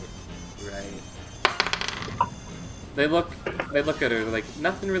 right. They look at her. They're like,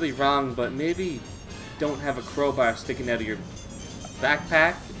 nothing really wrong, but maybe don't have a crowbar sticking out of your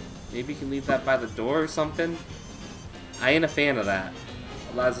backpack. Maybe you can leave that by the door or something. I ain't a fan of that.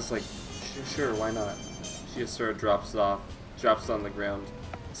 Eliza's like, sure, why not? She just sort of drops it on the ground.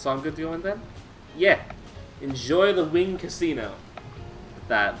 So I'm good to go in then? Yeah. Enjoy the Wing Casino. With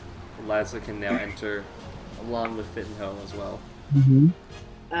that, Eliza can now enter along with Fit and Ho as well. Mm-hmm.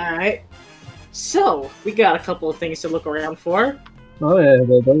 Alright. So, we got a couple of things to look around for. Oh yeah,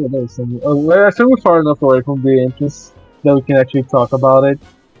 there's some. I assume we're far enough away from the entrance that we can actually talk about it.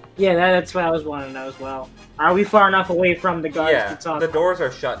 Yeah, that's what I was wanting to know as well. Are we far enough away from the guards Yeah, to talk? the doors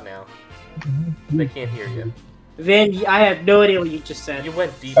are shut now. They can't hear you. Vin, I have no idea what you just said. You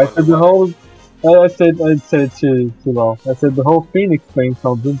went deep I on said the whole. I said it too long. I said the whole Phoenix thing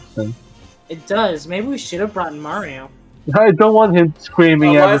sounds interesting. It does. Maybe we should have brought in Mario. I don't want him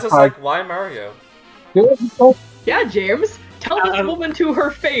screaming every Eliza's time. like, why Mario? Yeah, James. Tell this woman to her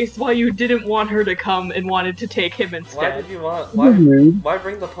face why you didn't want her to come and wanted to take him Why instead. did you want? Rude. Why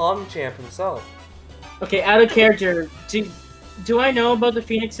bring the Pong Champ himself? Okay, out of character, do I know about the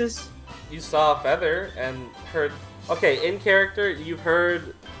Phoenixes? You saw a feather and heard. Okay, in character, you've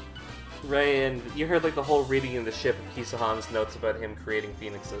heard Rae and you heard like the whole reading in the ship of Kisahan's notes about him creating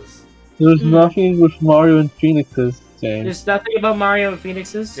phoenixes. There's nothing with Mario and Phoenixes, James. There's nothing about Mario and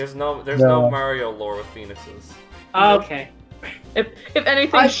Phoenixes? There's no No. Mario lore with phoenixes. Okay. If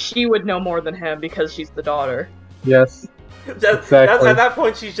anything, she would know more than him because she's the daughter. Yes. That's Exactly. at that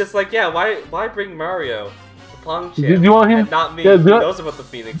point she's just like, yeah, why bring Mario, the Pong Do Champ, you want him- and not me? yeah, Who do you- knows about the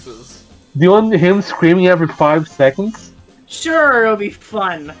phoenixes? Do you want him screaming every 5 seconds? Sure, it'll be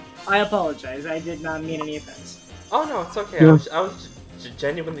fun. I apologize. I did not mean any offense. Oh no, it's okay. Yeah. I was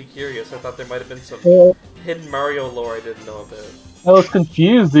genuinely curious. I thought there might have been some Uh, hidden Mario lore I didn't know about. I was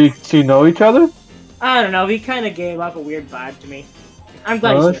confused. Do you know each other? I don't know. He kind of gave off a weird vibe to me. I'm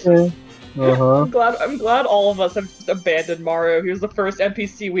glad he's Okay. Uh-huh. I'm glad all of us have just abandoned Mario. He was the first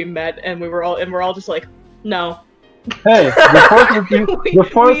NPC we met, and we're all just like, no. Hey, the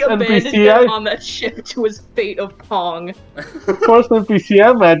first we abandoned NPC him on that ship to his fate of Pong. first NPC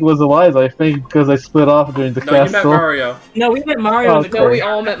I met was Eliza, I think, because I split off during the No, you met castle. Mario. No, we met Mario in the Okay. No, car. we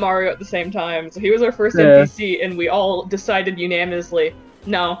all met Mario at the same time. So he was our first Yeah. NPC, and we all decided unanimously,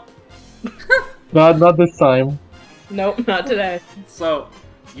 no, Not this time. nope, not today. So,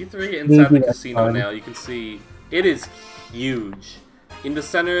 you three inside the Maybe that's casino fine. now, you can see it is huge. In the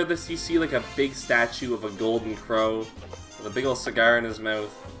center of this, you see like a big statue of a golden crow with a big old cigar in his mouth.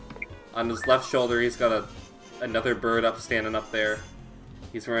 On his left shoulder, he's got another bird standing up there.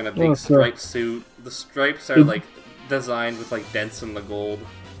 He's wearing a big striped suit. The stripes are like designed with like dents in the gold.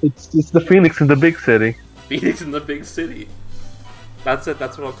 It's the Phoenix in the big city. Phoenix in the big city. That's it.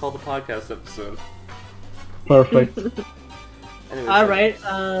 That's what I'll call the podcast episode. Perfect. Anyways, Alright,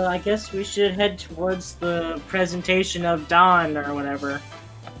 I guess we should head towards the presentation of Dawn or whatever.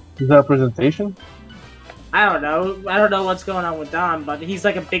 Is that a presentation? I don't know. I don't know what's going on with Dawn, but he's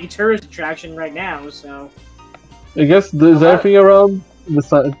like a big tourist attraction right now, so... I guess there's everything around the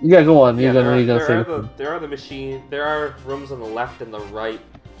sun. Yeah, go on. You're gonna say there are rooms on the left and the right,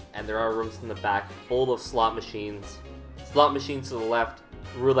 and there are rooms in the back full of slot machines. Slot machines to the left,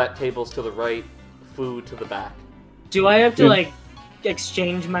 roulette tables to the right, food to the back. Do I have to, like,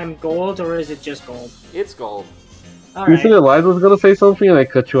 exchange my gold, or is it just gold? It's gold. You said Eliza was gonna say something and I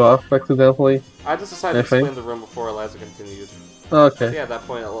cut you off accidentally? I just decided to explain the room before Eliza continued. Okay. So yeah, at that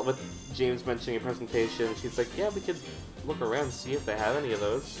point, with James mentioning a presentation, she's like, yeah, we could look around and see if they have any of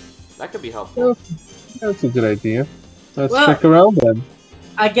those. That could be helpful. That's a good idea. Let's check around then.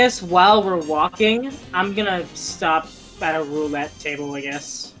 I guess while we're walking, I'm gonna stop at a roulette table, I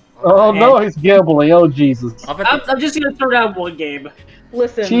guess. Oh no, he's gambling. Oh Jesus. I'm just gonna throw down one game.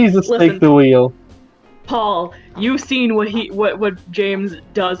 Listen, Jesus, take the wheel. Paul, you've seen what James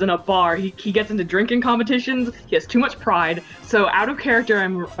does in a bar. He gets into drinking competitions. He has too much pride. So out of character,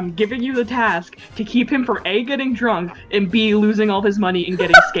 I'm giving you the task to keep him from A, getting drunk, and B, losing all his money and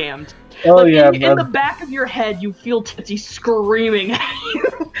getting scammed. Oh like, yeah, in the back of your head, you feel Tootsie screaming at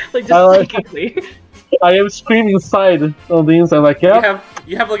you, like just psychically. I am screaming inside on the inside, like You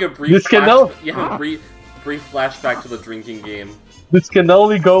have like a brief. You have a brief flashback to the drinking game. This can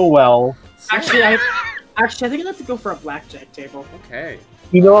only go well. Actually, I think I'd have to go for a blackjack table. Okay.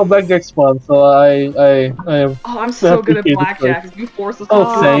 You know, I'm blackjack's fun, so I am. Oh, I'm so good at blackjack. If you force us to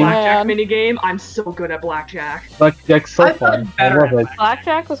play a blackjack minigame, I'm so good at blackjack. Blackjack's so fun. I love it.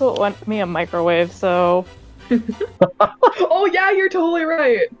 Blackjack was what went me a microwave, so. Oh yeah, you're totally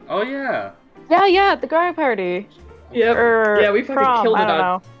right. Oh yeah. Yeah, at the garden party. Yep. Yeah, we fucking killed it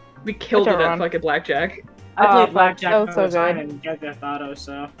on. We killed it at fucking blackjack. I played blackjack all the time and Grand Theft Auto,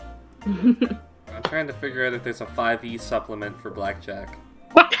 so. I'm trying to figure out if there's a 5e supplement for blackjack.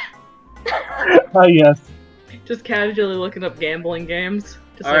 Oh yes. Just casually looking up gambling games.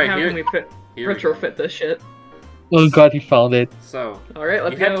 Just All like, right, how can we retrofit this shit? Oh god, he found it. So, alright,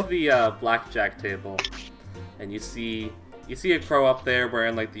 let's go. You go. head to the blackjack table, and you see a crow up there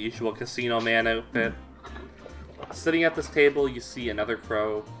wearing like the usual casino man outfit. Sitting at this table, you see another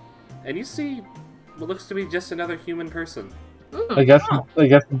crow, and you see what looks to be just another human person. I guess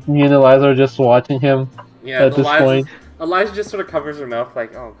me and Eliza are just watching him. Yeah, at this point. Eliza just sort of covers her mouth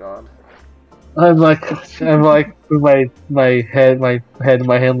like, oh god. I'm like with my head in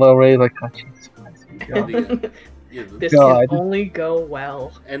my hand already, like, oh, Jesus Christ. This can only go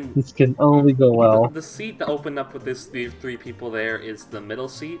well. And this can only go well. The seat that opened up with these three people there is the middle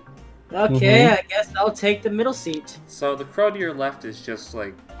seat. Okay, I guess I'll take the middle seat. So the crow to your left is just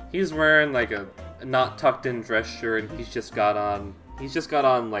like, he's wearing like a not tucked in dress shirt, and he's just got on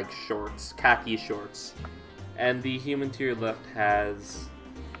like shorts, khaki shorts. And the human to your left has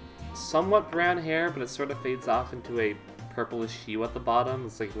somewhat brown hair, but it sort of fades off into a purplish hue at the bottom.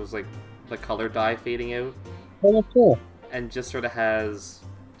 It's like it was like the color dye fading out. Oh, cool. And just sort of has,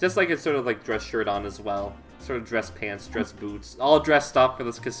 just like it's sort of like dress shirt on as well. Sort of dress pants, dress boots, all dressed up for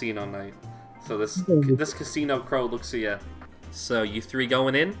this casino night. So this casino crow looks at you. So you three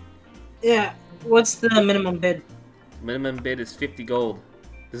going in? Yeah. What's the minimum bid? Minimum bid is 50 gold.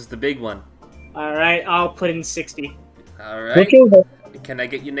 This is the big one. Alright, I'll put in 60. Alright. Can I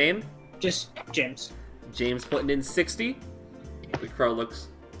get your name? Just James. James putting in 60. The crow looks,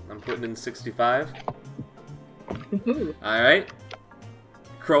 I'm putting in 65. Alright.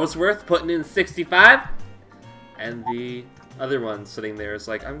 Crowsworth putting in 65. And the other one sitting there is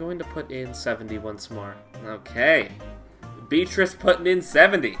like, I'm going to put in 70 once more. Okay. Beatrice putting in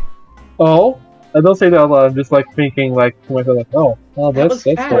 70. Oh? I don't say that out loud, I'm just like thinking like to myself like, oh that's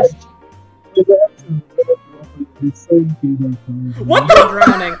fast. What the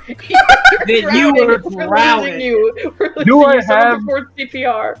drowning? You were drowning. Do I have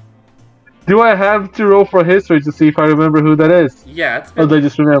CPR? Do I have to roll for history to see if I remember who that is? Yeah, or do I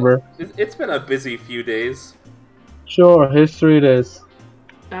just remember? It's been a busy few days. Sure, history it is.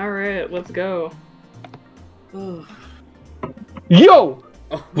 Alright, let's go. Yo!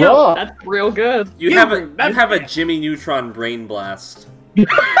 Oh, yo, that's real good. You have a Jimmy Neutron brain blast.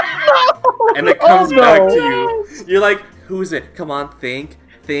 And it comes back to you. You're like, Who is it? Come on, think.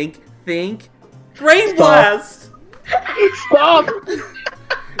 Brain blast! Stop!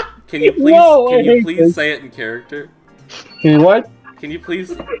 Can you please? No, can I you hate please this. say it in character? Can you what? Can you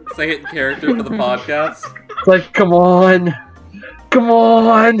please say it in character for the podcast? It's like, come on.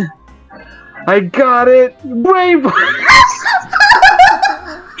 I got it. Brain blast.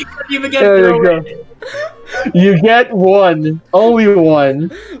 You again There throw you go. it. You get one. Only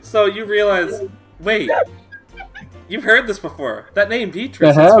one. So you realize, wait, you've heard this before. That name Beatrice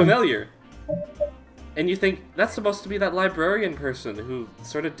I is have. familiar. And you think that's supposed to be that librarian person who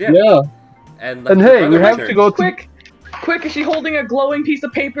sort of dipped. Yeah. And And her hey, brother we have returned. to go to. Quick, is she holding a glowing piece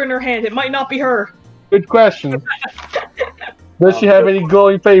of paper in her hand? It might not be her. Good question. Does she have any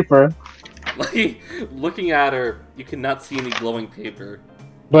glowing paper? Like, looking at her, you cannot see any glowing paper.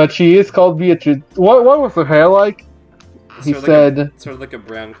 But she is called Beatrice. What was her hair like? He Sort of said. like sort of like a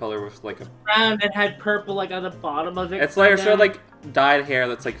brown color with like a. Brown that had purple like on the bottom of it. It's like kinda. sort of like dyed hair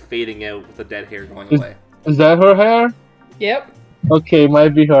that's like fading out with the dead hair going Is- away. Is that her hair? Yep. Okay, might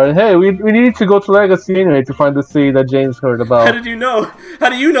be her. Hey, we need to go to Legacy anyway to find the city that James heard How about. did you know? How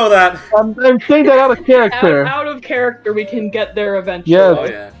do you know that? I'm saying that out of character. Out of character, we can get there eventually. Yeah. Oh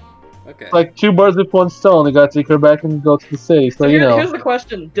yeah. Okay. Like 2 birds with 1 stone. You gotta take her back and go to the city. So you know. Here's the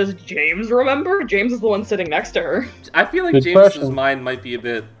question: does James remember? James is the one sitting next to her. I feel like Good James's question. mind might be a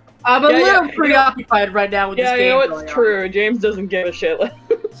bit. I'm a Yeah, little yeah, preoccupied right now with this Yeah, game. you know going it's on. true. James doesn't give a shit.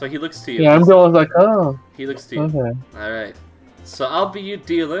 So he looks to you. Yeah, I'm going like, oh, He looks to you. okay. All right. So I'll be your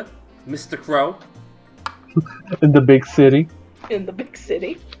dealer, Mr. Crow. In the big city. In the big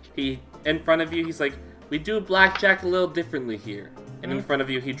city. He in front of you. He's like, we do blackjack a little differently here. And in front of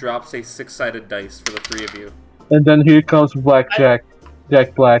you, he drops a 6-sided dice for the 3 of you. And then here comes Blackjack.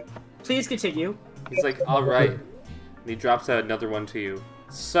 Jack Black. Please continue. He's like, all right. And he drops out another one to you.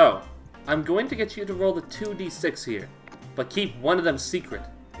 So, I'm going to get you to roll the 2d6 here, but keep one of them secret.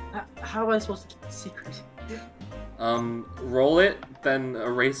 How am I supposed to keep it secret? Roll it, then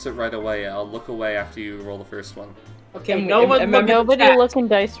erase it right away. I'll look away after you roll the first one. Okay, And- no and- one and look at the Nobody chat. looking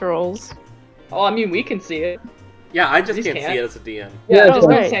dice rolls. Oh, I mean, we can see it. Yeah, I just These can't can't. see it as a DM. Yeah, Yeah, just don't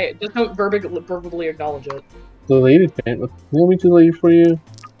right. say it. Just don't verbally acknowledge it. Deleted paint. You want me to delete for you?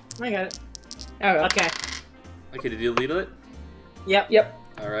 I got it. Okay. Okay. Okay, did you delete it? Yep.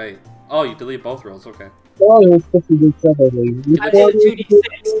 Alright. Oh, you delete both rolls, okay. Oh, it was supposed to be separately. I did a 2d6,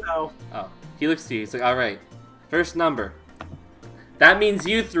 so. Oh. He looks to you, he's like, alright. First number. That means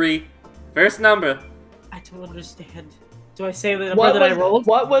you 3. First number. I don't understand. Do I say the number What that I was, rolled?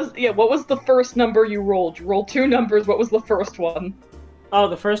 what was the first number you rolled? You rolled 2 numbers. What was the first one? Oh,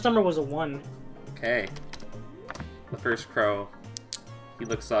 the first number was a 1. Okay. The first crow. He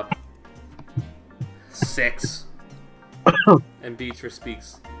looks up. 6. And Beatrice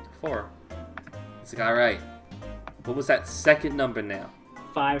speaks 4. He's like, alright. What was that second number now?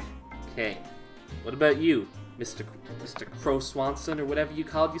 5. Okay. What about you, Mr. Crow Swanson, or whatever you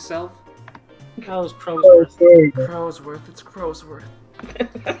called yourself? That was Crowsworth. Crowsworth, it's Crowsworth.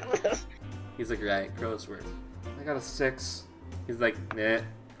 He's like, right, Crowsworth. I got a 6. He's like, nah,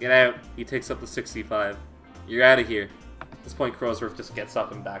 get out. He takes up the 65. You're out of here. At this point, Crowsworth just gets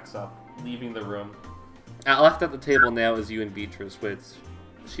up and backs up, leaving the room. Left at the table now is you and Beatrice, which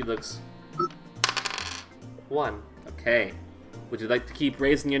she looks 1. Okay. Would you like to keep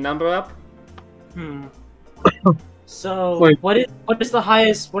raising your number up? So Wait. what is the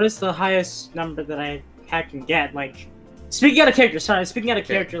highest number that I can get? Like speaking out of character,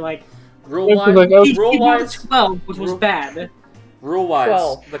 Okay. like Rule It's wise, like, oh, he rolled wise, 12, which was Rule- bad. rule wise,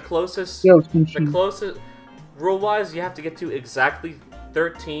 12. the closest, Yeah, it was the confusing. closest, rule wise, you have to get to exactly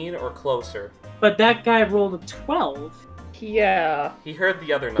 13 or closer. But that guy rolled a 12. Yeah. He heard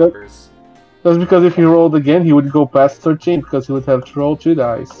the other numbers. That's because if he rolled again, he would go past 13 because he would have to roll 2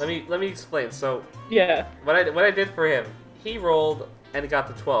 dice. Let me explain. So Yeah. what I did for him, he rolled and got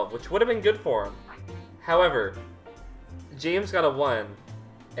to 12, which would have been good for him. However, James got a 1,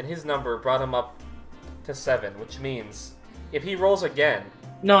 and his number brought him up to 7, which means if he rolls again,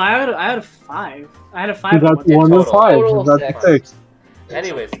 No, I had a 5. I had a 5. He got at one 1 and total. 5. Total He got 6. 6.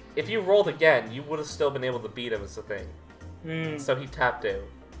 anyways, if you rolled again, you would have still been able to beat him. Is the thing. time. So he tapped out.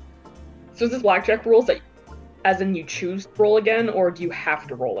 So is this blackjack rules that, as in you choose to roll again, or do you have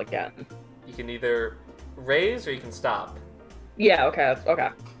to roll again? You can either raise or you can stop. Yeah. Okay. Okay.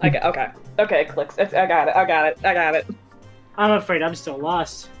 Okay. Clicks. I got it. I'm afraid I'm still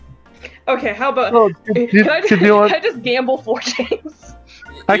lost. Okay. How about? Oh, Can I do you want- can I just gamble for James?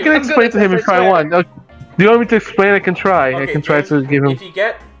 I can I'm good explain at to him this, if I I swear. want. Do you want me to explain? I can try. I Okay, can try James, to give him. If you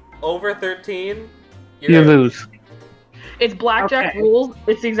get over 13, You you're out. lose. It's blackjack Okay. rules.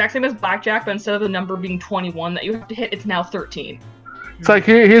 It's the exact same as blackjack, but instead of the number being 21 that you have to hit, it's now 13. It's like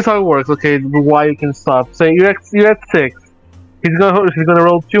here's how it works. Okay, why you can stop. Say you're at 6. He's gonna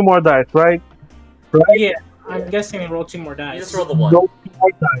roll 2 more dice, right? Yeah, I'm guessing I roll 2 more dice. You just roll the 1. No 2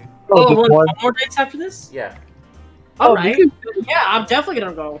 more dice. Oh, just one one. more dice after this? Yeah. Alright. Yeah, I'm definitely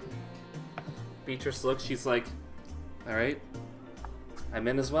gonna go. Beatrice looks, she's like, alright, I'm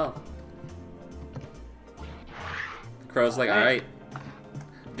in as well. The crow's like, alright,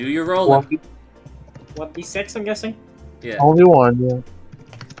 do your rolling. 1d6, I'm guessing? Yeah. Only 1,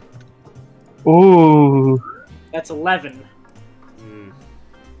 yeah. Ooh. That's 11. Mm.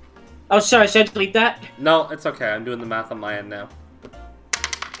 Oh, sorry, should I delete that? No, it's okay, I'm doing the math on my end now.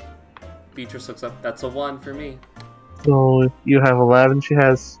 Beatrice looks up, that's a 1 for me. So you have 11. She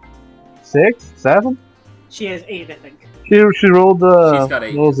has 6, 7. She has 8, I think. She rolled She's got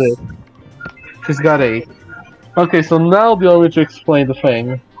 8. what was it? She's got 8. Okay, so now the only way to explain the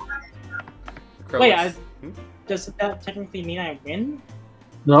thing. The crow Wait, looks- does that technically mean I win?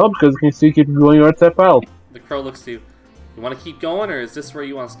 No, because you can see keep going your step out. The crow looks to you. You want to keep going, or is this where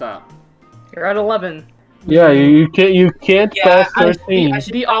you want to stop? You're at 11. Yeah, you can't Yeah, pass 13.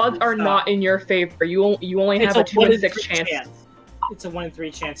 The odds are not in your favor. You only have a 2 in 6 chance. It's a 1 in 3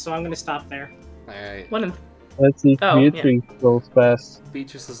 chance, so I'm gonna stop there. Alright. 1 in. Let's see if Oh, Beatrice rolls fast.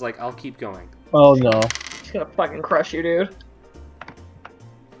 Beatrice is like, I'll keep going. Oh no. She's gonna fucking crush you, dude.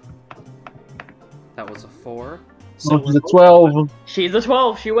 That was a 4. So Which is a 12. She's a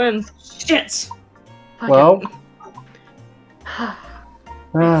 12. She wins. shit! Well.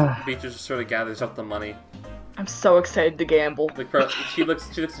 Beatrice just sort of gathers up the money. I'm so excited to gamble. The crow, she looks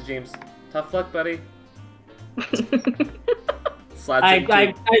to James. Tough luck, buddy. Slides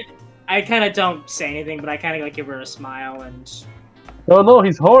I kind of don't say anything, but I kind of like give her a smile and Oh no,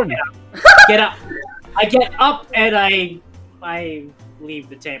 he's horny. get up. I get up and I leave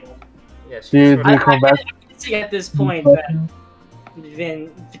the table. Yeah, she Dude, sort you of, come back. I can see at this point that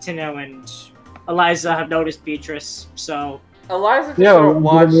Vitinho and Elisa have noticed Beatrice, so Eliza just Yeah, sort of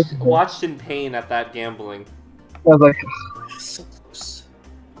we're gonna make- watched in pain at that gambling. I was like, so close.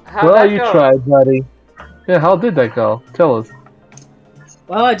 How'd well, that you go? tried, buddy. Yeah, how did that go? Tell us.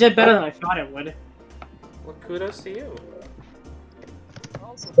 Well, I did better than I thought it would. Well, kudos to you.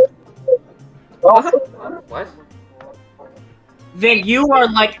 What? Vin, you are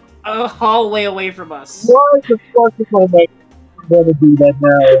like a hallway away from us. Why the fuck is my mic gonna do that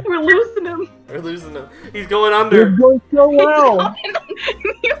now? We're losing him. We're losing him. He's going You're under. going so well.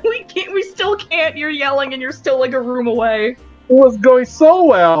 we can't. We still can't. You're yelling, and you're still like a room away. It was going so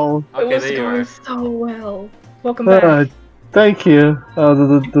well. It Okay, was there you going are. so well. Welcome back. Thank you.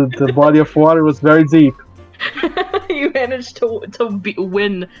 The body of water was very deep. You managed to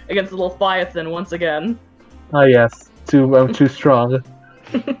win against the Leviathan once again. Ah yes, I'm too strong.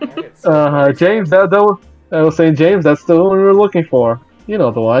 Alright, so- James, that was, I was saying, James, that's the one we were looking for. You know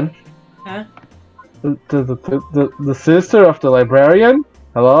the one. Huh? The sister of the librarian.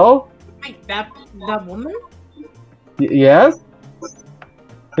 Hello? Wait, that woman? Yes.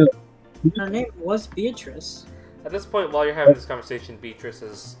 Her name was Beatrice. At this point, while you're having this conversation, Beatrice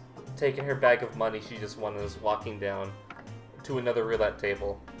has taken her bag of money she just won and is walking down to another roulette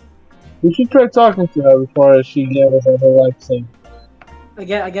table. We should try talking to her before she gets her life saved.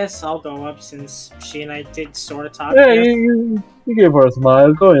 I guess I'll go up since she and I did sort of talk. Yeah, there. you give her a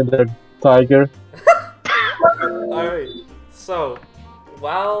smile. Go in there, tiger. Alright, so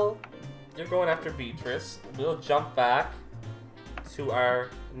while you're going after Beatrice, we'll jump back to our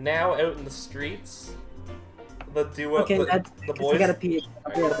now out in the streets. The duo, Okay, the I boys. gotta pee.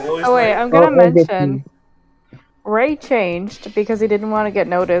 Alright, the boys Oh wait, night. I'm gonna I'll get mention Rae changed because he didn't want to get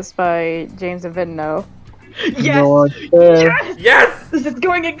noticed by James and Vitinho. You Yes! know what? Yes! Yes! This is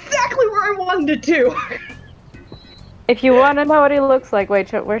going exactly where I wanted it to! If you want to know what he looks like, wait,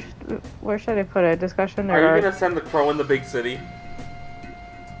 where should I put it? Discussion or Are you art? gonna send the crow in the big city?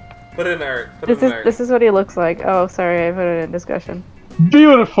 Put it in art. Put This it in is art. this is what he looks like. Oh, sorry, I put it in discussion.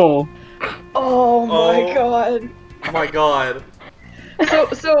 Beautiful. Oh my Oh. god. Oh my god.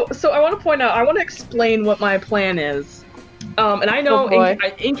 So I want to point out, I want to explain what my plan is. And I know Oh boy.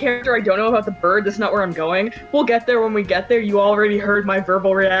 in character I don't know about the bird, that's not where I'm going. We'll get there when we get there. You already heard my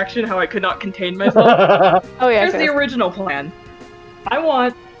verbal reaction, how I could not contain myself. Oh yeah, Here's the original plan. I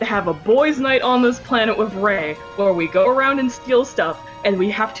want to have a boys' night on this planet with Rae, where we go around and steal stuff, and we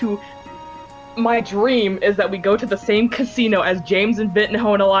have to... My dream is that we go to the same casino as James and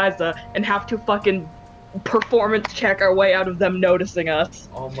Vitinho and Eliza, and have to fucking performance check our way out of them noticing us.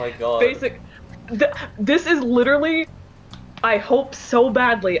 Oh my god. This is literally... I hope so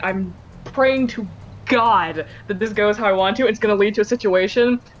badly, I'm praying to God that this goes how I want to. It's gonna lead to a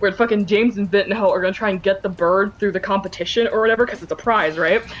situation where fucking James and Vitinho are gonna try and get the bird through the competition or whatever, because it's a prize,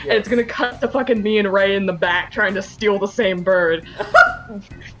 right? Yes. And it's gonna cut to fucking me and Rae in the back trying to steal the same bird.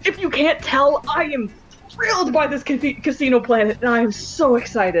 If you can't tell, I am thrilled by this casino planet, and I am so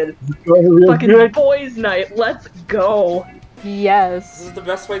excited. Fucking boys' night, let's go. Yes. This is the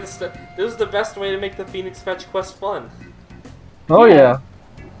best way to This is the best way to make the Phoenix Fetch quest fun. Oh yeah.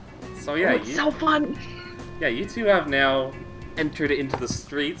 So yeah, It's so fun. Yeah, you two have now entered into the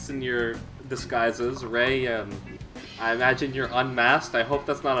streets in your disguises. Rae, I imagine you're unmasked. I hope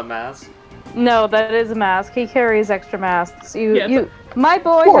that's not a mask. No, that is a mask. He carries extra masks. Yeah, My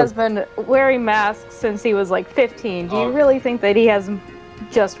boy has been wearing masks since he was like 15. Do you really think that he has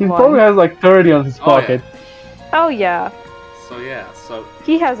just He one? probably has like 30 on his pocket. Oh yeah. So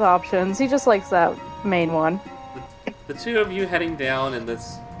He has options. He just likes that main one. the two of you heading down, and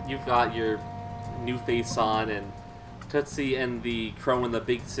you've got your new face on, and Tootci and the crow in the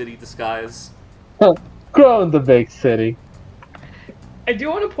big city disguise. Grow in the big city. I do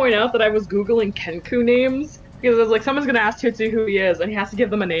want to point out that I was Googling Kenku names, because I was like, someone's gonna ask Tootci who he is, and he has to give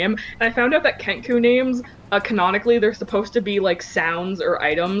them a name. And I found out that Kenku names, canonically, they're supposed to be like sounds or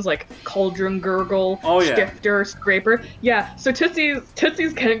items, like cauldron gurgle, stifter, scraper. Yeah, so Tootsie's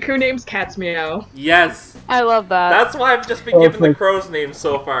Kenku name's Cat's Meow. Yes! I love that. That's why I've just been given the crow's names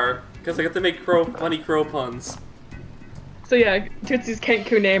so far, because I get to make funny crow puns. So yeah, Tootsie's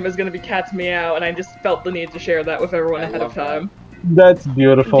Kenku name is gonna be Cat's Meow, and I just felt the need to share that with everyone ahead of time. That's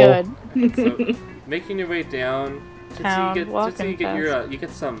beautiful. Good. So, making your way down, Town, Tootsie, you get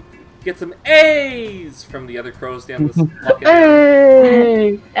some A's from the other crows down this walking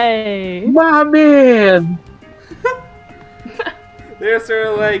Hey! Hey! My man! They're sort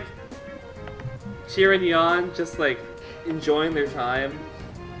of like cheering you on, just like enjoying their time.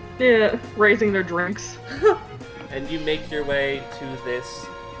 Yeah, raising their drinks. And you make your way to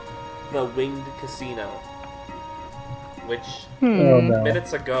the Winged Casino, which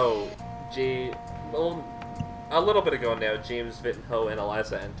minutes ago, a little bit ago now, James, Vitinho, and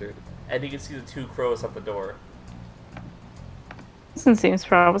Elisa entered, and you can see the two crows at the door. This seems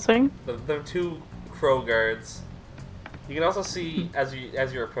promising. The two crow guards. You can also see, as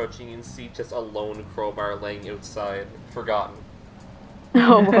you're approaching, you can see just a lone crowbar laying outside, forgotten.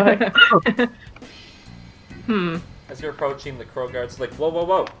 Oh boy. As you're approaching, the crow guard's like, whoa, whoa,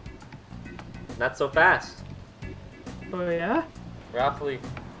 whoa. Not so fast. Oh yeah? We're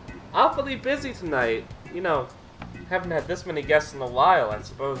awfully busy tonight. You know, haven't had this many guests in a while. I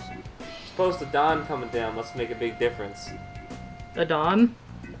suppose the Don coming down must make a big difference. The Don?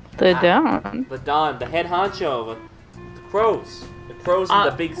 The Don? The Don, the head honcho of the crows. The crows in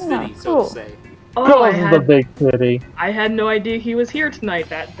the big city, so to say. Oh, Crows in the big city. I had no idea he was here tonight.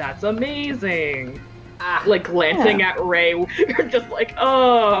 That's amazing. Like glancing at Rae, you're just like,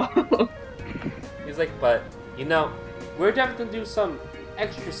 oh. He's like, but you know, we're definitely gonna do some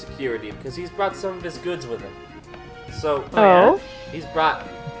extra security because he's brought some of his goods with him. So, he's brought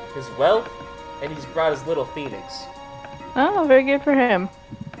his wealth and he's brought his little phoenix. Oh, very good for him.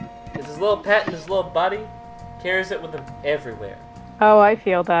 It's his little pet and his little buddy. Carries it with him everywhere. Oh, I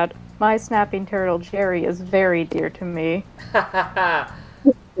feel that. My snapping turtle Jerry is very dear to me.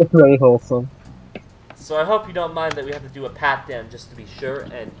 It's very wholesome. So I hope you don't mind that we have to do a pat down just to be sure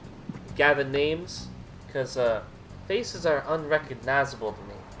and gather names, because faces are unrecognizable to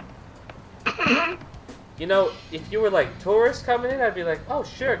me. You know, if you were like tourists coming in, I'd be like, oh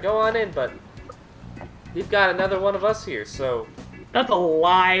sure, go on in, but we've got another one of us here, so... That's a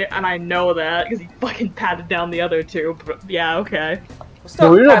lie, and I know that, because he fucking patted down the other two, but yeah, okay. We'll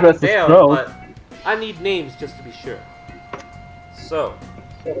still pat them down, but I need names just to be sure. So...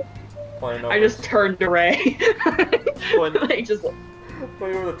 I just turned to Rae. Pointing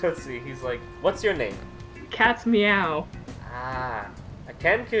over the Tootsie, he's like, what's your name? Cat's Meow. Ah, a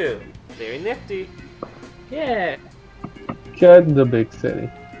Kenku. Very nifty. Yeah. Cat in the big city.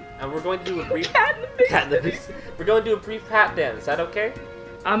 And we're going to do a brief... Cat in the big city. We're going to do a brief pat down, is that okay?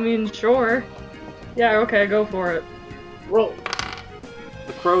 I mean, sure. Yeah, okay, go for it. Roll.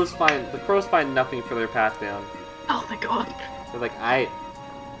 The crows find nothing for their pat down. Oh my god. They're like, aight.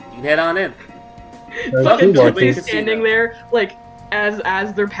 You can head on in. Fucking Tootsy's standing there, like,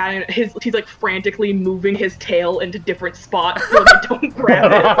 as they're patting he's like frantically moving his tail into different spots so they don't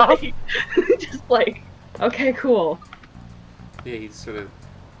grab it. Like, just like, okay, cool. Yeah, he's sort of,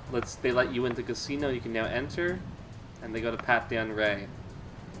 they let you into the casino, you can now enter, and they go to pat down Rae.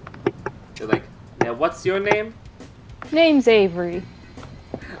 They're like, now what's your name? Name's Avery.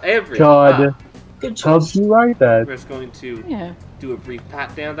 Avery. God. How'd you write that? We're just going to do a brief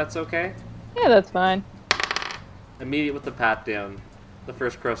pat down, that's okay? Yeah, that's fine. Immediate with the pat down, the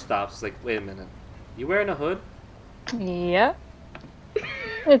first crow stops. Like, wait a minute, you wearing a hood? Yeah.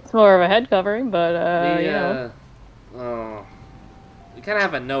 It's more of a head covering, but you know. Oh, we kind of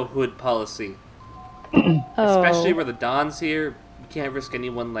have a no hood policy, Oh. especially where the Don's here. We can't risk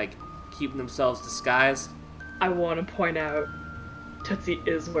anyone like keeping themselves disguised. I want to point out, Tootsie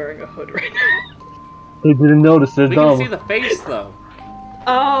is wearing a hood right now. They didn't notice. They're We dumb. can see the face though.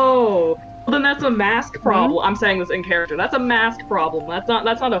 Oh, well, then that's a mask problem. I'm saying this in character. That's a mask problem. That's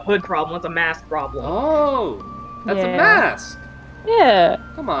not a hood problem. That's a mask problem. Oh, that's a Yeah. mask. Yeah,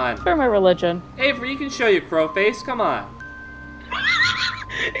 Come on, for my religion. Avery, you can show your crow face. Come on.